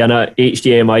laptop with an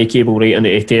HDMI cable right into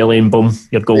the telly, and boom,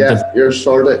 you're golden. Yeah, you're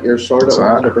sorted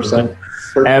 100%.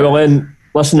 Well then,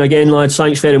 listen again, lads,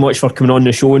 thanks very much for coming on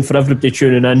the show, and for everybody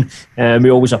tuning in.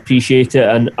 We always appreciate it,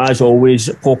 and as always,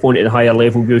 pop onto the Higher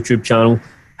Level YouTube channel,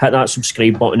 hit that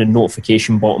subscribe button and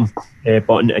notification button,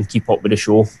 and keep up with the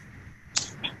show.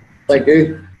 Thank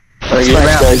you. Thanks,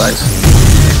 guys. Thanks.